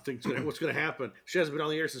 Oh, nothing's gonna. What's gonna happen? She hasn't been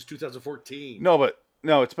on the air since 2014. No,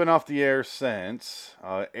 it's been off the air since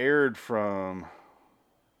aired from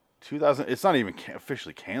 2000. It's not even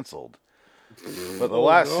officially canceled, but the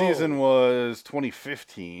last season was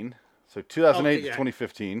 2015. So 2008 to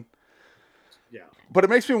 2015. Yeah. But it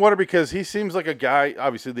makes me wonder because he seems like a guy,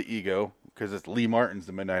 obviously the ego, because it's Lee Martin's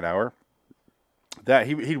The Midnight Hour, that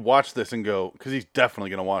he'd watch this and go, because he's definitely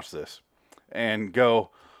going to watch this, and go,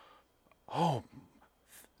 oh,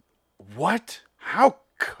 what? How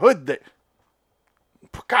could they?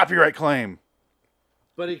 Copyright claim.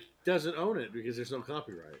 But he doesn't own it because there's no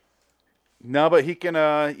copyright. No, but he can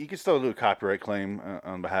still do a copyright claim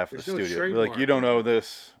on behalf of the studio. Like, you don't owe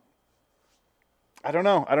this. I don't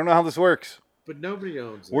know how this works. But nobody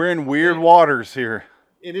owns it. We're in weird waters here.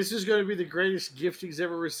 And this is going to be the greatest gift he's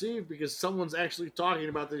ever received because someone's actually talking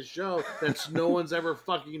about this show that no one's ever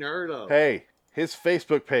fucking heard of. Hey, his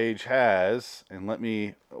Facebook page has, and let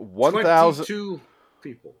me, 22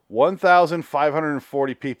 people.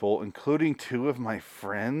 1,540 people, including 2 of my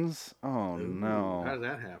friends. Oh, no. How did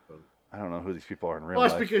that happen? I don't know who these people are in real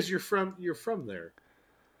life. Well, that's because you're from there.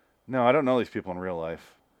 No, I don't know these people in real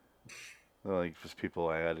life. They're like just people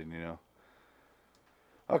I added,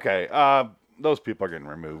 Okay, those people are getting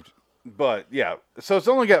removed. But, yeah, so it's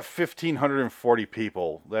only got 1,540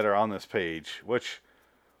 people that are on this page, which,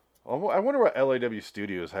 I wonder what LAW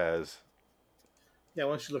Studios has. Yeah,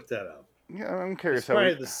 why don't you look that up? Yeah, I'm curious.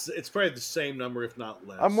 It's probably the same number, if not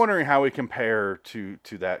less. I'm wondering how we compare to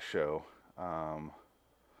that show.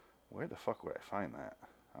 Where the fuck would I find that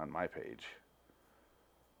on my page?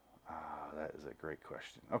 That is a great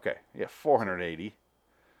question. Okay, yeah, 480.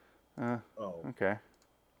 Okay. I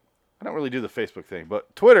don't really do the Facebook thing,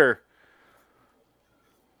 but Twitter,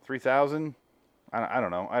 3,000. I don't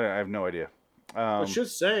know. I have no idea. It should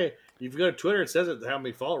say, if you go to Twitter, it says how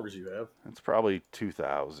many followers you have. It's probably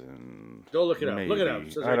 2,000. Go look it up. Maybe. Look it up.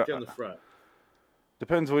 It says right there on the front.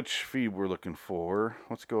 Depends which feed we're looking for.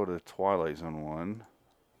 Let's go to Twilight Zone 1.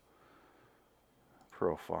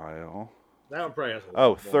 Profile. That one probably has a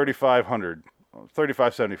lot 3,500.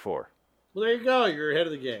 3,574. Well, there you go. You're ahead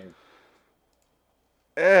of the game.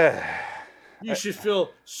 You should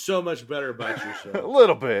feel so much better about yourself. A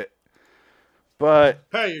little bit. But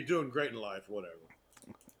hey, you're doing great in life, whatever.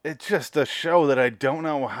 It's just a show that I don't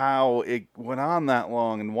know how it went on that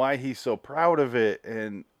long and why he's so proud of it.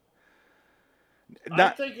 And I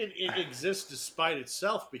think it exists despite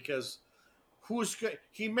itself because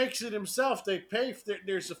he makes it himself. They pay.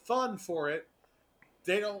 There's a fund for it.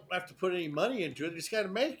 They don't have to put any money into it. They just got to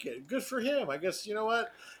make it. Good for him. I guess you know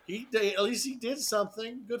what at least he did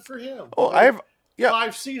something. Good for him. Oh, I have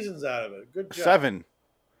 5 seasons out of it. Good job. 7.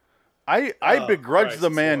 I begrudge the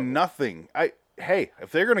man nothing. Hey,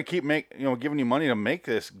 if they're gonna keep giving you money to make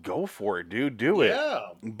this, go for it, dude. Do it. Yeah.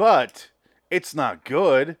 But it's not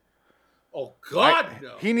good. Oh God,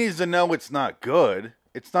 no. He needs to know it's not good.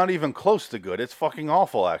 It's not even close to good. It's fucking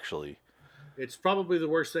awful, actually. It's probably the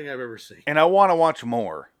worst thing I've ever seen. And I want to watch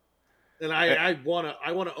more. And I want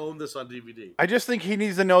to own this on DVD. I just think he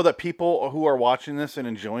needs to know that people who are watching this and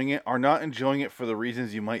enjoying it are not enjoying it for the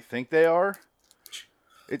reasons you might think they are.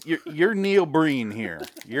 You're Neil Breen here.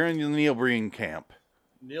 You're in the Neil Breen camp.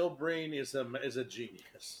 Neil Breen is a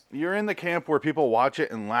genius. You're in the camp where people watch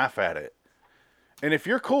it and laugh at it. And if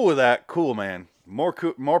you're cool with that, cool, man.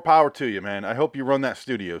 More power to you, man. I hope you run that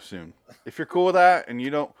studio soon. If you're cool with that and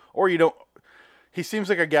you don't, he seems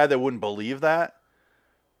like a guy that wouldn't believe that.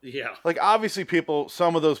 Yeah. Like, obviously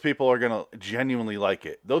some of those people are going to genuinely like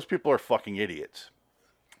it. Those people are fucking idiots.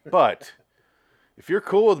 But if you're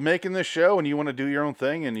cool with making this show and you want to do your own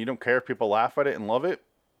thing and you don't care if people laugh at it and love it,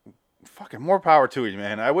 fucking more power to you,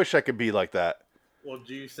 man. I wish I could be like that. Well,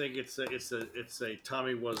 do you think it's a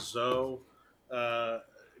Tommy Wiseau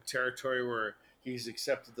territory where he's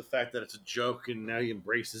accepted the fact that it's a joke and now he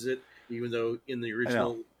embraces it even though in the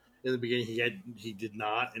original, in the beginning, he did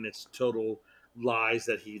not, and it's total lies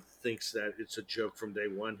that he thinks that it's a joke from day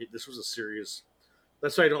one. This was a serious.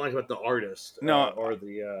 That's what I don't like about The Artist, or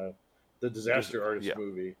the Disaster Artist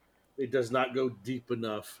movie. It does not go deep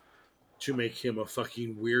enough to make him a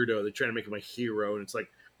fucking weirdo. They're trying to make him a hero, and it's like,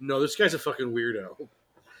 no, this guy's a fucking weirdo.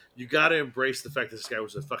 You got to embrace the fact that this guy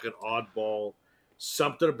was a fucking oddball.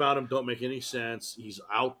 Something about him don't make any sense. He's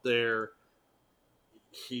out there.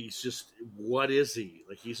 He's just, what is he?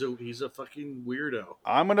 Like, he's a fucking weirdo.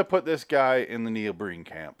 I'm gonna put this guy in the Neil Breen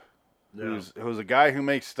camp, who's a guy who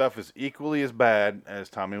makes stuff as equally as bad as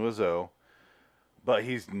Tommy Wiseau, but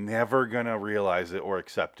he's never gonna realize it or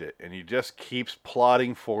accept it, and he just keeps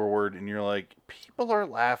plodding forward. And you're like, people are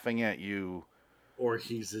laughing at you. Or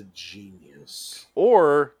he's a genius.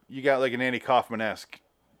 Or you got like an Andy Kaufman-esque,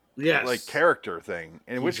 like character thing.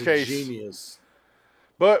 In which case, genius.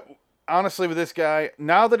 But honestly, with this guy,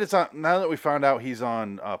 now that we found out he's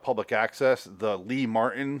on public access, the Lee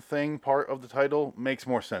Martin thing part of the title makes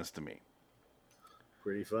more sense to me.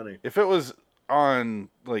 Pretty funny. If it was on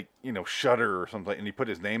Shudder or something, and he put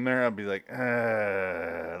his name there, I'd be like,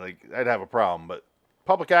 I'd have a problem. But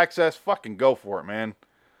public access, fucking go for it, man.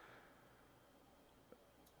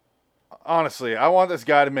 Honestly, I want this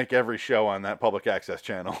guy to make every show on that public access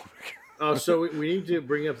channel. Oh, so we need to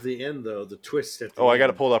bring up the end, though, the twist at the end. I got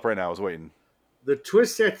to pull it up right now. I was waiting. The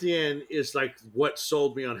twist at the end is like what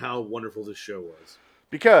sold me on how wonderful this show was.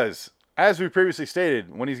 Because, as we previously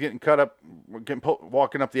stated, when he's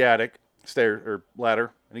walking up the attic stair or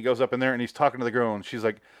ladder, and he goes up in there and he's talking to the girl, and she's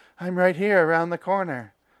like, "I'm right here around the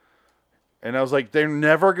corner." And I was like, they're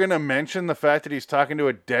never going to mention the fact that he's talking to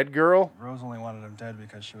a dead girl? Rose only wanted him dead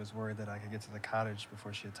because she was worried that I could get to the cottage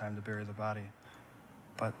before she had time to bury the body.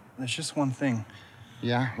 But there's just one thing.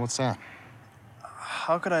 Yeah, what's that?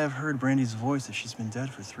 How could I have heard Brandy's voice if she's been dead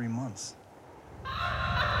for 3 months?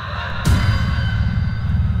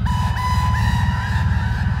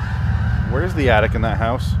 Where's the attic in that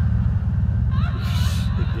house?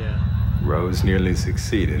 Yeah. Rose nearly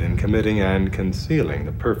succeeded in committing and concealing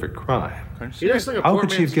the perfect crime. How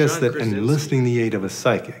could she have guessed that enlisting the aid of a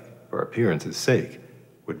psychic, for appearance's sake,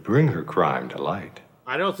 would bring her crime to light?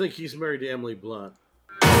 I don't think he's married to Emily Blunt.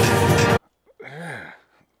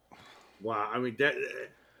 Wow, I mean that,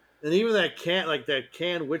 and even that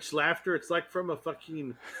canned witch laughter, it's like from a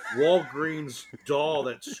fucking Walgreens doll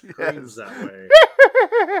that screams that way.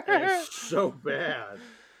 And it's so bad.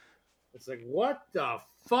 It's like, what the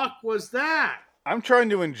fuck was that? I'm trying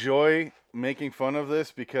to enjoy making fun of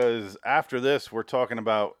this because after this, we're talking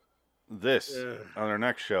about this on our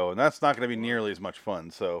next show, and that's not going to be nearly as much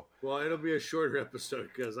fun. So, well, it'll be a shorter episode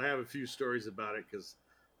because I have a few stories about it because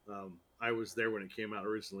I was there when it came out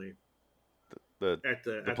originally. At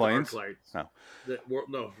the planes? No.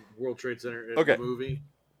 World Trade Center. Okay. The movie.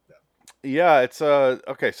 Yeah, it's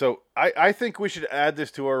okay. So I think we should add this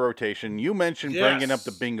to our rotation. You mentioned bringing up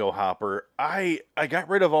the bingo hopper. I got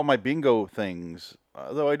rid of all my bingo things,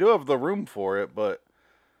 though I do have the room for it. But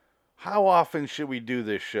how often should we do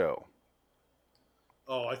this show?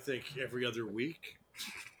 Oh, I think every other week.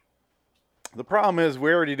 The problem is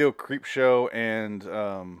we already do a creep show and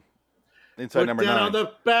Inside Number 9 on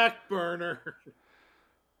the back burner.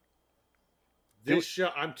 This show,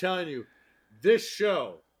 I'm telling you, this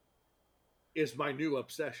show is my new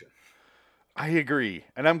obsession. I agree.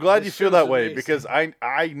 And I'm glad you feel that way because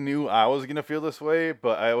I knew I was going to feel this way,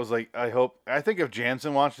 but I was like, I think if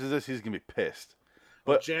Jansen watches this, he's going to be pissed.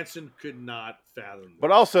 But Jansen could not fathom this. But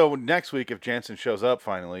also, next week, if Jansen shows up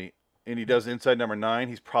finally and he does Inside Number 9,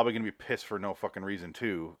 he's probably going to be pissed for no fucking reason,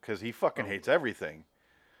 too, because he fucking hates everything.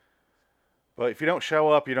 But if you don't show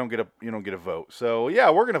up, you don't get a vote. So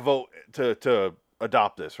yeah, we're gonna vote to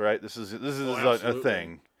adopt this, right? This is a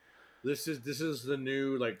thing. This is the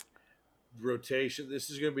new rotation.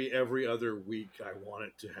 This is gonna be every other week. I want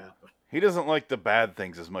it to happen. He doesn't like the bad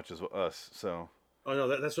things as much as us, so. Oh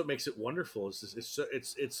no, that's what makes it wonderful.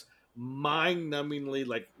 It's mind-numbingly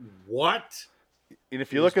like what. And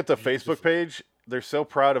if you look at the Facebook page, they're so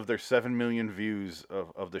proud of their 7 million views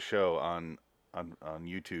of the show on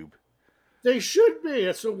YouTube. They should be.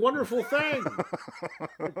 It's a wonderful thing.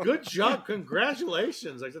 Good job.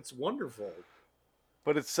 Congratulations. That's wonderful.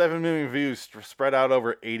 But it's 7 million views spread out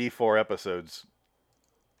over 84 episodes.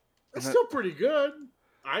 That's still pretty good.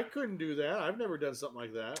 I couldn't do that. I've never done something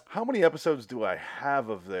like that. How many episodes do I have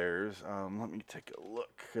of theirs? Let me take a look,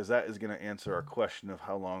 because that is going to answer our question of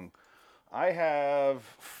how long. I have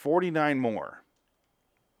 49 more.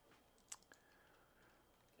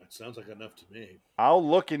 Sounds like enough to me. I'll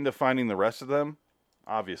look into finding the rest of them,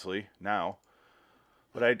 obviously, now.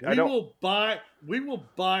 But I We don't. will buy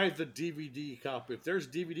the DVD copy. If there's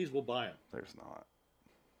DVDs, we'll buy them. There's not.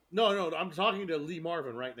 No, I'm talking to Lee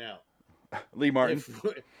Marvin right now. Lee Martin.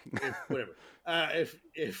 Whatever. If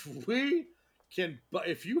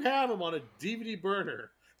you have them on a DVD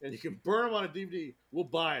burner and you can burn them on a DVD, we'll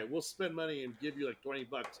buy it. We'll spend money and give you like $20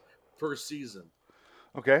 per season.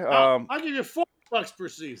 Okay. I'll give you $40 per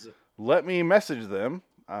season. Let me message them.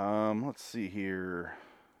 Let's see here.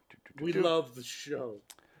 We love the show.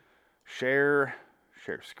 Share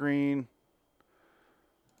screen.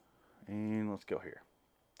 And let's go here.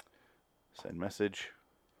 Send message.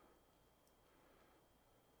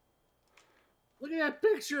 Look at that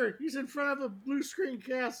picture. He's in front of a blue screen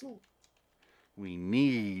castle. We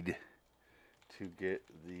need to get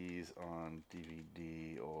these on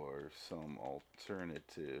DVD or some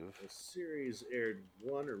alternative. The series aired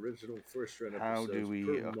one original first run How episode. do we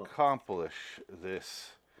per month. accomplish this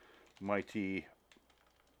mighty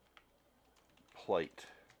plight?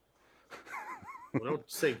 Well, don't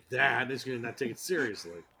say that. It's going to not take it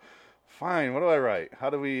seriously. Fine. What do I write? How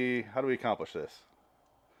do we accomplish this?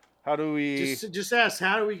 How do we just ask?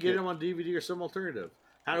 How do we get them on DVD or some alternative?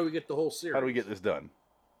 How do we get the whole series? How do we get this done?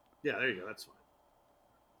 Yeah, there you go. That's fine.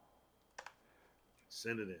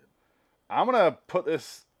 Send it in. I'm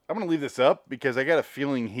gonna leave this up because I got a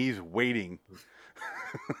feeling he's waiting.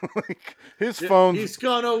 Like, his phone. He's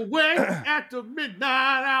gonna wait at the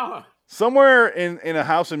midnight hour. Somewhere in a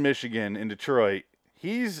house in Michigan, in Detroit,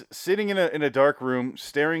 he's sitting in a dark room,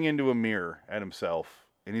 staring into a mirror at himself,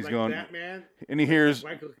 and he's Like going, Batman. and he hears.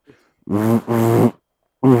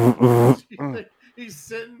 He's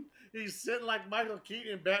sitting like Michael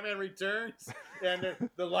Keaton in Batman Returns, and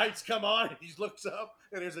the lights come on, and he looks up,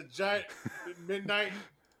 and there's a giant midnight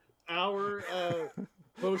hour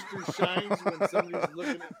poster shines when somebody's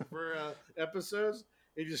looking for episodes.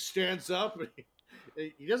 He just stands up, and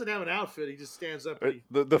he doesn't have an outfit. He just stands up. And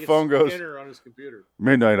The phone goes. Enter on his computer.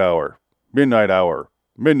 Midnight hour. Midnight hour.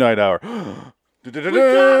 Midnight hour. He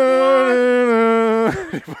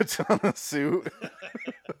puts on the suit.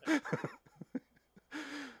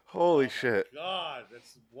 Holy shit. God,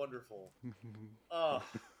 that's wonderful. Oh,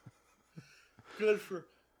 good for.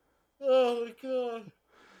 Oh my God.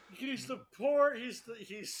 He's the poor. He's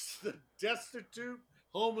the destitute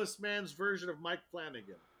homeless man's version of Mike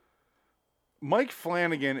Flanagan. Mike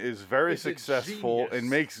Flanagan is very He's a successful genius. and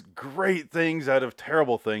makes great things out of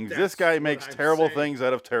terrible things. This That's guy what makes I'm terrible saying. things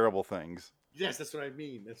out of terrible things. Yes, that's what I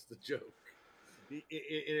mean. That's the joke.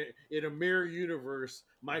 In a mirror universe,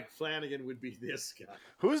 Mike Flanagan would be this guy.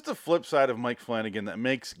 Who's the flip side of Mike Flanagan that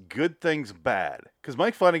makes good things bad? Because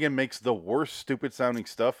Mike Flanagan makes the worst stupid sounding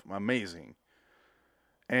stuff amazing.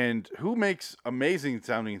 And who makes amazing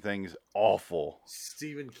sounding things awful?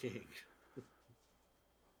 Stephen King.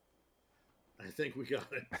 I think we got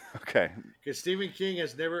it. Okay. Because Stephen King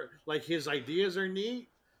has never, like, his ideas are neat.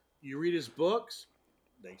 You read his books,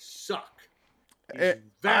 they suck. He's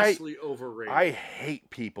vastly overrated. I hate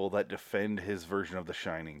people that defend his version of The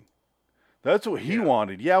Shining. That's what he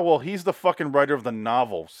wanted. Yeah, well, he's the fucking writer of the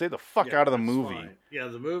novel. Stay the fuck out of the that's movie. fine. Yeah,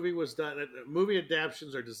 the movie was done. Movie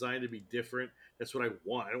adaptations are designed to be different. That's what I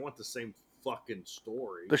want. I don't want the same fucking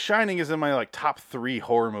story. The Shining is in my top 3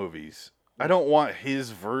 horror movies. I don't want his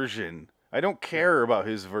version. I don't care about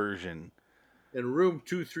his version. And Room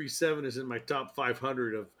 237 is in my top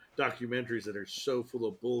 500 of documentaries that are so full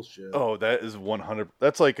of bullshit. Oh, that is 100.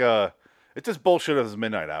 That's like it's as bullshit as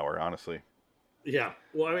Midnight Hour, honestly. Yeah,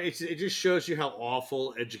 well, I mean, it just shows you how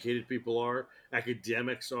awful educated people are,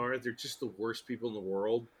 academics are. They're just the worst people in the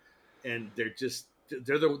world, and they're going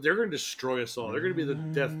to destroy us all. They're going to be the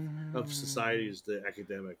death of society is the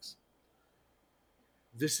academics.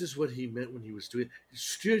 This is what he meant when he was doing.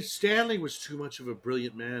 Stanley was too much of a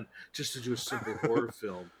brilliant man just to do a simple horror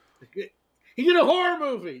film. He did a horror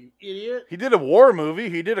movie, you idiot. He did a war movie.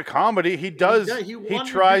 He did a comedy. He wanted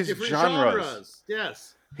tries to do different genres.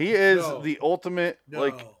 Yes. He is the ultimate, No.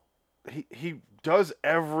 he does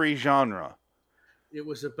every genre. It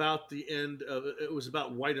was about the end of it was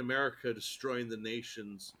about white America destroying the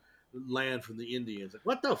nation's land from the Indians. Like,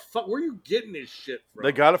 what the fuck? Where are you getting this shit from?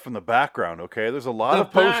 They got it from the background, okay? There's a lot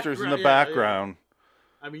of posters in the background.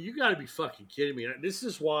 I mean, you got to be fucking kidding me. This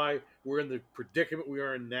is why we're in the predicament we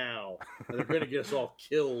are in now. And they're going to get us all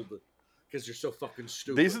killed because they're so fucking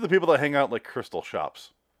stupid. These are the people that hang out in, crystal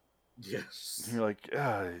shops. Yes. And you're like,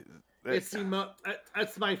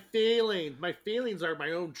 That's my feelings. My feelings are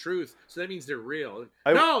my own truth. So that means they're real.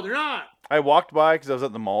 I- No, they're not. I walked by because I was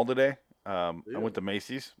at the mall today. I went to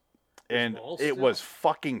Macy's. And malls it still? was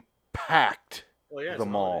fucking packed. Oh, yeah, it's the a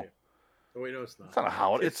mall. holiday. Oh, wait, no, it's not. It's not a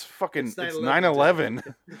holiday. It's fucking. It's 9/11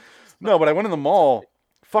 9/11. No, but I went in the mall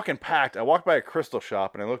fucking packed. I walked by a crystal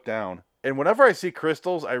shop and I looked down. And whenever I see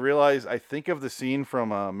crystals, I realize I think of the scene from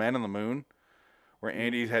Man on the Moon where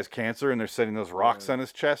Andy has cancer and they're setting those rocks on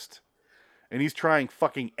his chest. And he's trying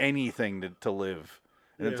fucking anything to live.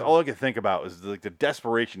 And it's all I could think about is like the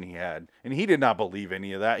desperation he had. And he did not believe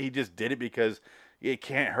any of that. He just did it because it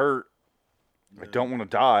can't hurt. I don't want to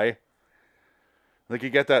die. Like you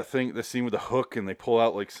get that thing, the scene with the hook, and they pull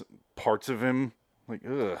out like parts of him. Like,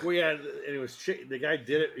 ugh. Well, yeah, and it was the guy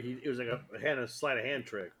did it. It was like a sleight of hand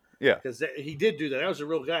trick. Yeah, because he did do that. That was a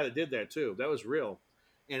real guy that did that too. That was real,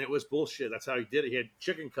 and it was bullshit. That's how he did it. He had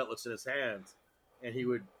chicken cutlets in his hands, and he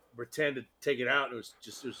would pretend to take it out, and it was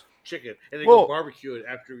chicken, and then go barbecue it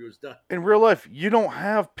after he was done. In real life, you don't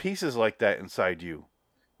have pieces like that inside you.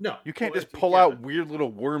 No, you can't just pull out weird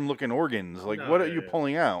little worm-looking organs. Like, what are you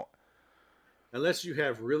pulling out? Unless you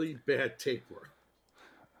have really bad tapeworm.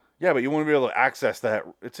 Yeah, but you want to be able to access that.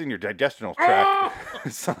 It's in your digestional tract.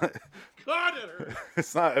 It's not. God, it hurt.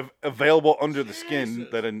 It's not available under the skin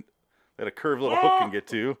that a curved little hook can get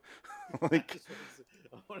to. Like,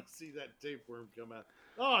 I want to see that tapeworm come out.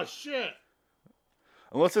 Oh shit!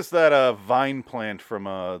 Unless it's that vine plant from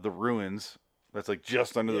the ruins that's like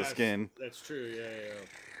just under the skin. That's true.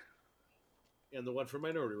 Yeah. And the one from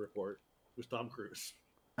Minority Report was Tom Cruise.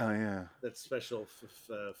 Oh yeah. That special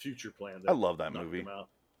future plan. I love that movie.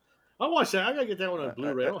 I watched that. I gotta get that one on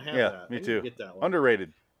Blu-ray. I don't have that. Me too. Get that one.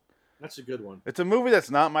 Underrated. That's a good one. It's a movie that's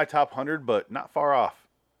not my top 100, but not far off.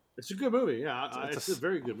 It's a good movie. Yeah, it's a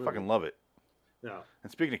very good movie. I fucking love it. Yeah.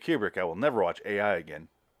 And speaking of Kubrick, I will never watch AI again.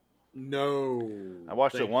 No. I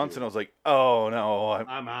watched it once and I was like, oh no,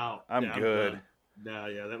 I'm out. I'm good.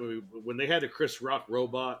 That movie when they had the Chris Rock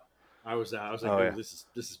robot, I was out. I was like, this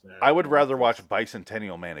is bad. I would rather watch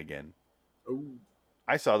Bicentennial Man again. Oh.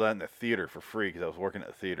 I saw that in the theater for free because I was working at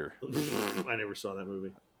the theater. I never saw that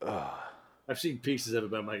movie. I've seen pieces of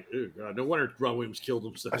it, but I'm like, oh god, no wonder Ron Williams killed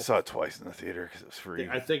himself. I saw it twice in the theater because it was free.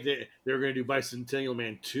 I think they were going to do Bicentennial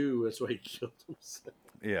Man 2. That's why he killed himself.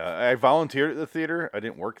 Yeah, I volunteered at the theater. I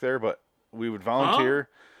didn't work there, but we would volunteer,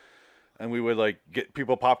 and we would like get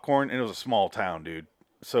people popcorn. And it was a small town, dude.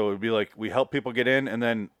 So it would be like we help people get in, and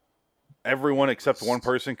then everyone except one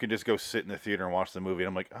person could just go sit in the theater and watch the movie. And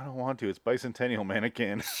I'm like, I don't want to. It's Bicentennial Man. I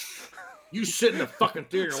can't. You sit in the fucking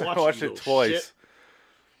theater and watch I watched it twice. Shit.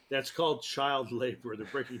 That's called child labor. They're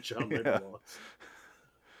breaking child labor laws.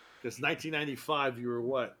 Because 1995, you were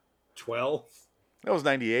what, 12? That was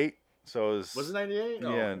 98. So it was it 98?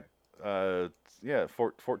 Yeah, okay.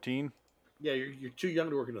 14. Yeah, you're too young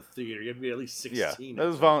to work in a theater. You have to be at least 16. Yeah, it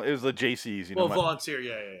was the JCs. You know, volunteer.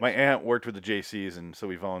 Yeah. My aunt worked with the JCs, and so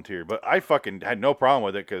we volunteered. But I fucking had no problem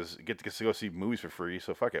with it because you get to go see movies for free.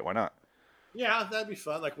 So fuck it, why not? Yeah, that'd be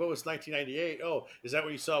fun. Like, what was 1998? Oh, is that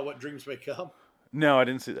when you saw What Dreams May Come? No, I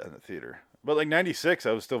didn't see that in the theater. But like 96,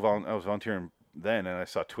 I was still I was volunteering then, and I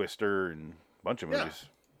saw Twister and a bunch of movies.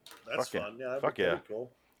 That's fun. Yeah, that'd be pretty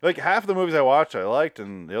cool. Like half the movies I watched I liked,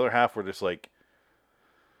 and the other half were just like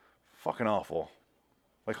fucking awful.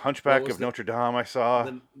 Like Hunchback of Notre Dame, I saw.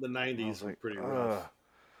 The 90s were pretty rough.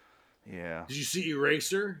 Yeah. Did you see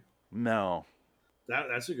Eraser? No.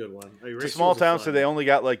 That's a good one. It's a small town, so they only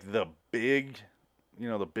got like the big,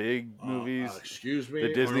 the big movies. Excuse me,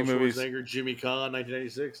 the Disney Arnold movies. Schwarzenegger, Jimmy Kahn,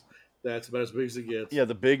 1996. That's about as big as it gets. Yeah,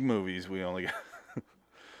 the big movies we only got.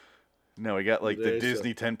 No, we got like the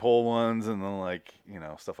Disney tentpole ones, and then like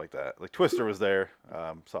stuff like that. Like Twister was there.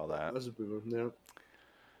 Saw that. That's a big one. Yeah.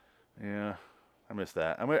 Yeah, I missed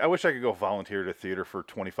that. I wish I could go volunteer at a theater for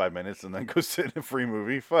 25 minutes and then go sit in a free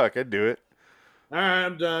movie. Fuck, I'd do it. All right,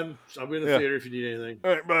 I'm done. I'll be in the theater if you need anything.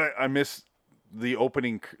 All right, bye. I miss the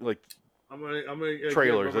opening I'm gonna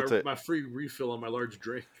trailers. Get that's it. My free refill on my large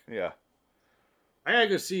drink. Yeah. I gotta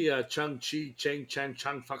go see Chang-Chi, Chang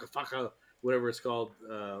Faka, whatever it's called.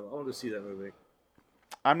 I want to see that movie.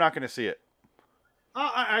 I'm not going to see it.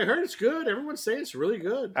 I heard it's good. Everyone's saying it's really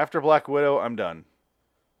good. After Black Widow, I'm done.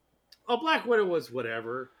 Oh, Black Widow was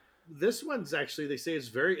whatever. This one's actually, they say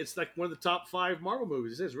it's like one of the top 5 Marvel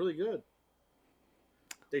movies. They say it's really good.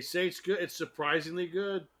 They say it's good. It's surprisingly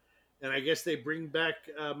good. And I guess they bring back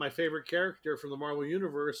my favorite character from the Marvel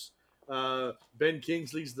Universe. Ben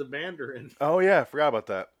Kingsley's the Mandarin. Oh yeah, I forgot about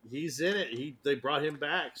that. He's in it. They brought him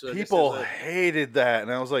back. So people hated that,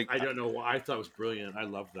 and I was like, I don't know why. I thought it was brilliant. I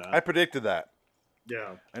love that. I predicted that.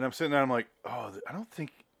 Yeah. And I'm sitting there. I'm like, oh, I don't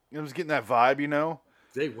think I was getting that vibe,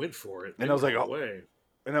 They went for it. And I was like, oh.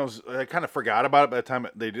 And I kind of forgot about it by the time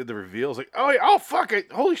they did the reveal. I was like, oh fuck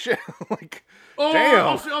it, holy shit! Like, damn.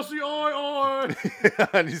 I'll see, oi. Yeah,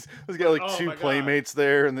 and he's got like 2 playmates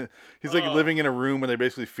there, and he's like living in a room where they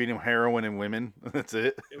basically feed him heroin and women. That's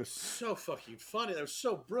it. It was so fucking funny. That was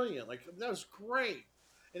so brilliant. Like, that was great.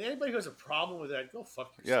 And anybody who has a problem with that, go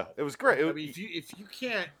fuck Yeah, yourself. it was great. I mean, if you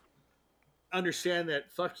can't understand that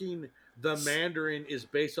fucking the Mandarin is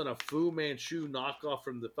based on a Fu Manchu knockoff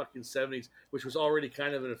from the fucking 70s, which was already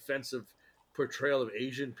kind of an offensive portrayal of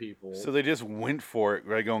Asian people. So they just went for it,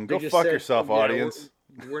 right? Going, go They just fuck said, yourself, "Yeah, audience.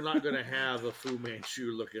 We're not going to have a Fu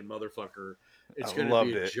Manchu looking motherfucker. It's I going to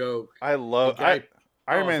loved be a it. joke." I love The guy-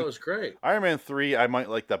 Iron I Man. thought it was great. Iron Man 3, I might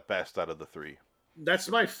like the best out of the three. That's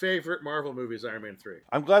my favorite Marvel movie is Iron Man 3.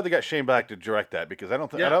 I'm glad they got Shane Black to direct that because I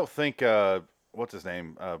don't think what's his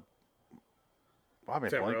name?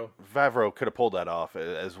 Favreau could have pulled that off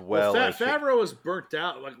as well. as Favreau was burnt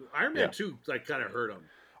out. Like Iron Man Yeah. 2, like kind of hurt him.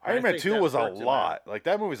 Iron Man 2 was a lot. Like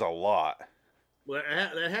that movie's a lot. Well,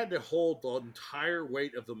 that had to hold the entire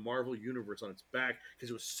weight of the Marvel universe on its back because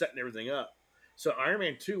it was setting everything up. So Iron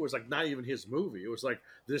Man 2 was like not even his movie. It was like,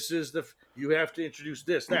 this is you have to introduce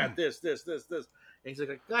this, that, this. And he's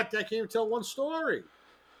like, God, I can't even tell one story.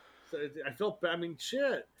 So I felt bad. I mean,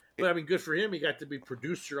 shit. But I mean, good for him. He got to be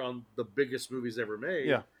producer on the biggest movies ever made.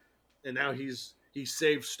 Yeah. And now he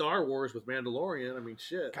saved Star Wars with Mandalorian. I mean,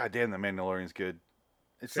 shit. God damn, the Mandalorian's good.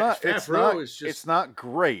 It's Favreau it's not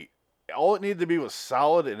great. All it needed to be was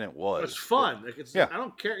solid, and it was. It's fun. Like Yeah. I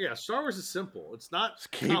don't care. Yeah, Star Wars is simple. It's not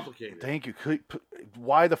complicated. Thank you.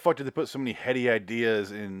 Why the fuck did they put so many heady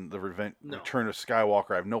ideas in the Return of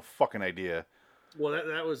Skywalker? I have no fucking idea. Well,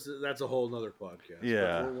 that's a whole nother podcast.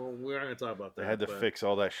 Yeah, we're not going to talk about that. They had to fix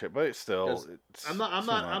all that shit, but it's still. I'm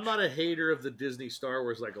not a hater of the Disney Star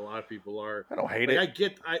Wars like a lot of people are. I don't hate it.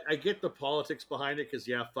 I get the politics behind it because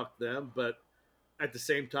fuck them, but at the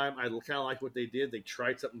same time, I kind of like what they did. They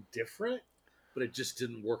tried something different, but it just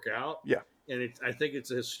didn't work out. Yeah, and I think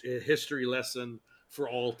it's a history lesson for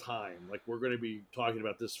all time. Like we're going to be talking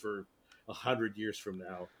about this for 100 years from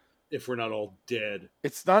now. If we're not all dead,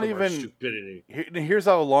 it's not from our even stupidity. Here's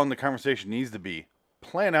how long the conversation needs to be: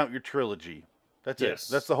 plan out your trilogy. That's it.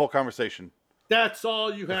 That's the whole conversation. That's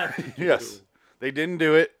all you have to do. Yes, they didn't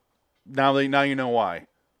do it. Now you know why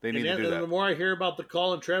they need to do that. The more I hear about the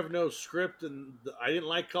Colin Trevorrow script, and I didn't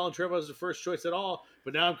like Colin Trevorrow as the first choice at all,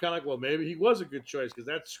 but now I'm kind of like, well, maybe he was a good choice because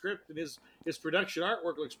that script and his production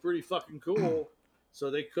artwork looks pretty fucking cool. So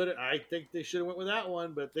they could. I think they should have went with that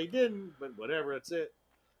one, but they didn't. But whatever, that's it.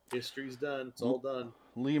 History's done. It's all done.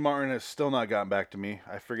 Lee Martin has still not gotten back to me.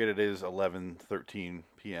 I forget it is 11:13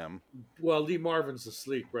 p.m. Well, Lee Marvin's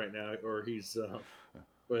asleep right now, or he's.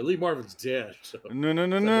 Well, Lee Marvin's dead. So. No.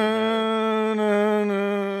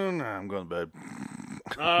 I'm going to bed.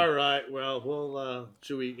 All right. Well,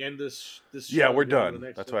 should we end this? Yeah, show we're and go to the done.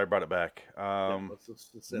 next That's one? why I brought it back.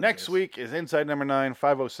 Let's end Next this. week is Inside Number 9,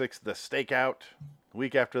 506, The Stakeout. The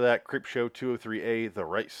week after that, Creep Show 203A, The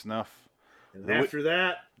Right Snuff. And after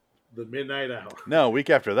that, The Midnight Hour. No, week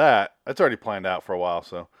after that, that's already planned out for a while.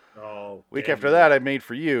 So, week damn after you. that, I made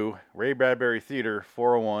for you Ray Bradbury Theater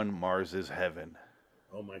 401 Mars is Heaven.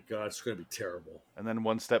 Oh my God, it's going to be terrible. And then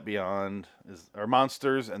One Step Beyond are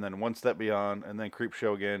Monsters, and then One Step Beyond, and then Creep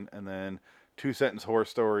Show again, and then Two Sentence Horror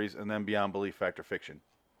Stories, and then Beyond Belief Factor Fiction.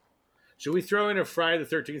 Should we throw in a Friday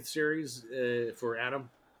the 13th series for Adam?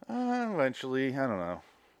 Eventually, I don't know.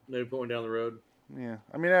 Maybe put one down the road. Yeah,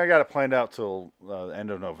 I mean, I got it planned out till the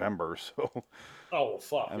end of November, so. Oh,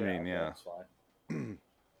 fuck. I mean, yeah. That's fine.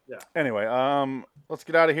 Yeah. Anyway, let's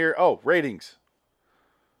get out of here. Oh, ratings.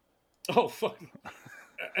 Oh, fuck.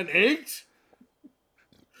 An 8?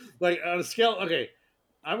 Like, on a scale, okay.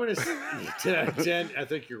 I'm going to say 10 out of 10. I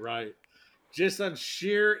think you're right. Just on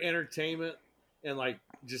sheer entertainment and, like,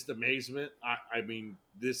 just amazement. I mean,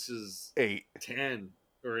 this is 8. 10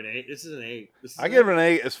 or an 8. This is an 8. I give it an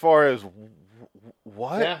 8 as far as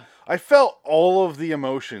what? Yeah. I felt all of the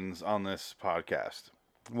emotions on this podcast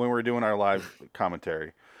when we were doing our live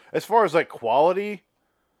commentary. As far as like quality,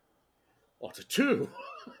 well, it's a 2.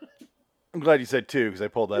 I'm glad you said 2 because I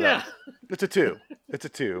pulled that up. It's a 2. It's a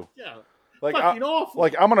 2. Yeah. Like fucking awful.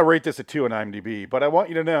 Like I'm gonna rate this a 2 on IMDb, but I want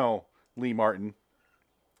you to know, Lee Martin,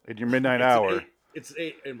 in your midnight hour, it's an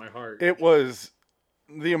 8 in my heart. it was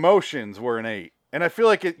the emotions were an 8, and I feel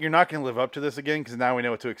like you're not gonna live up to this again because now we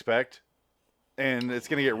know what to expect, and it's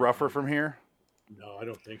gonna get rougher from here. No, I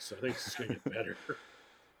don't think so. I think it's going to get better.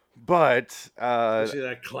 But especially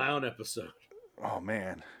that clown episode. Oh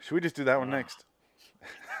man, should we just do that one next?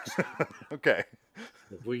 Okay.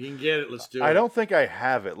 If we can get it, let's do it. I don't think I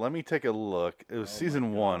have it. Let me take a look. It was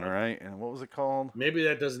season 1, right? And what was it called? Maybe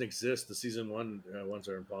that doesn't exist. The season 1 ones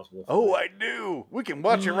are impossible. Oh, I do. We can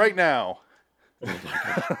watch it right now. Oh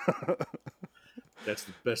my God. That's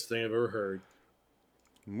the best thing I've ever heard.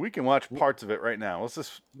 We can watch parts of it right now. Let's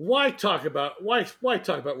just. Why talk about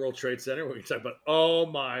World Trade Center when we talk about oh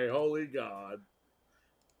my holy God?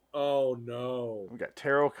 Oh no. We got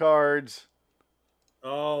tarot cards.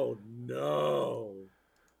 Oh no.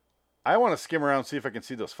 I want to skim around and see if I can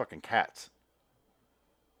see those fucking cats.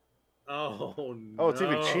 Oh no. Oh, it's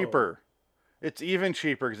even cheaper. It's even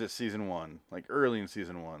cheaper because it's season 1, like early in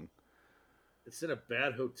season 1. It's in a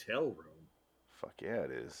bad hotel room. Fuck yeah,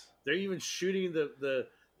 it is. They're even shooting the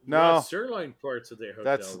No. sirloin parts of their hotel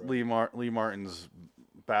That's room. Lee Martin's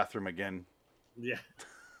bathroom again. Yeah.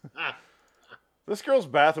 This girl's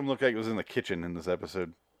bathroom looked like it was in the kitchen in this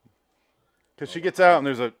episode. Because she gets out and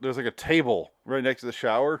there's like a table right next to the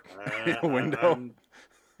shower in the window.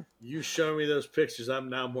 You show me those pictures, I'm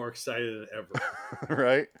now more excited than ever.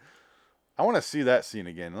 Right? I want to see that scene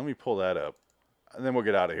again. Let me pull that up. And then we'll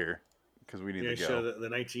get out of here. Because we need to go. Show the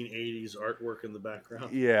 1980s artwork in the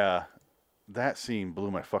background. Yeah. That scene blew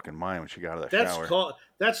my fucking mind when she got out of that shower.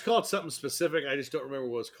 That's called something specific. I just don't remember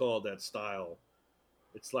what it's called, that style.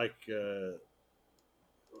 It's like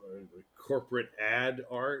corporate ad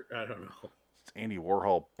art. I don't know. It's Andy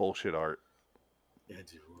Warhol bullshit art.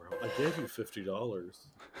 Andy Warhol. I gave you $50.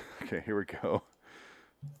 Okay, here we go.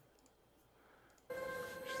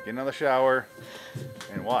 She's getting out of the shower.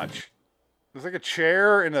 And watch. There's like a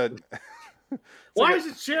chair and a... Why is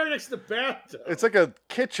a chair next to the bathtub? It's like a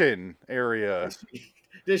kitchen area.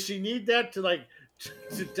 Does she need that to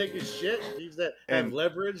take a shit? Needs that have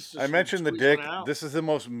leverage? So I mentioned the dick. This is the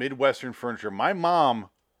most Midwestern furniture. My mom,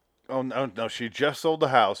 oh no, she just sold the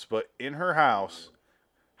house, but in her house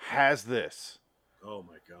has this. Oh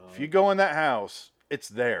my god! If you go in that house, it's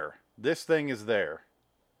there. This thing is there.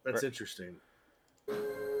 That's interesting.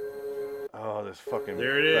 Oh, this fucking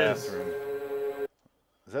there it bathroom.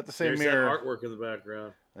 Is that the same there's mirror? That artwork in the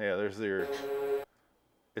background. Yeah, there's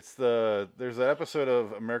an episode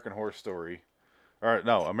of American Horror Story. Or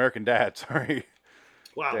no, American Dad, sorry.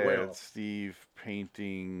 Wow, Dad, well. Steve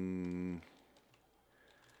painting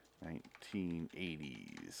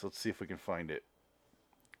 1980s. Let's see if we can find it.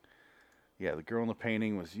 Yeah, the girl in the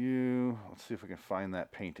painting was you. Let's see if we can find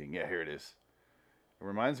that painting. Yeah, here it is. It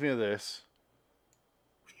reminds me of this.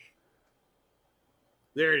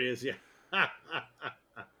 There it is, yeah.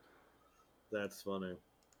 That's funny.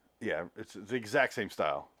 Yeah, it's the exact same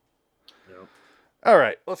style. Yep. All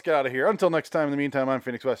right, let's get out of here. Until next time, in the meantime, I'm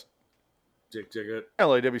Phoenix West. Dick Ticket.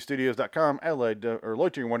 LAWstudios.com, or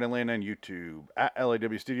Loitering Wonderland on YouTube, at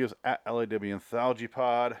LAW Studios, at LAW Anthology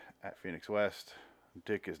Pod, at Phoenix West.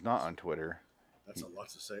 Dick is not on Twitter. That's a lot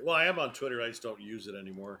to say. Well, I am on Twitter. I just don't use it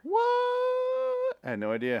anymore. What? I had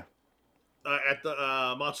no idea. At the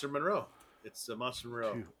Monster Monroe. It's Monster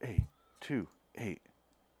Monroe. 2-8.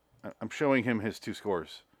 I'm showing him his 2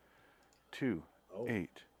 scores. 2-8.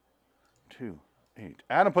 2-8.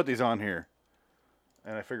 Adam put these on here,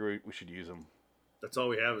 and I figure we should use them. That's all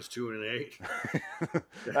we have is 2 and an 8.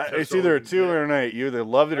 It's either a 2 or an 8. You either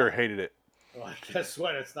loved it or hated it. Well, guess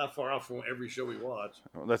what? It's not far off from every show we watch.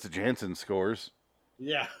 Well, that's the Jansen scores.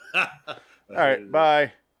 Yeah. All right,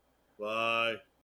 bye. Bye.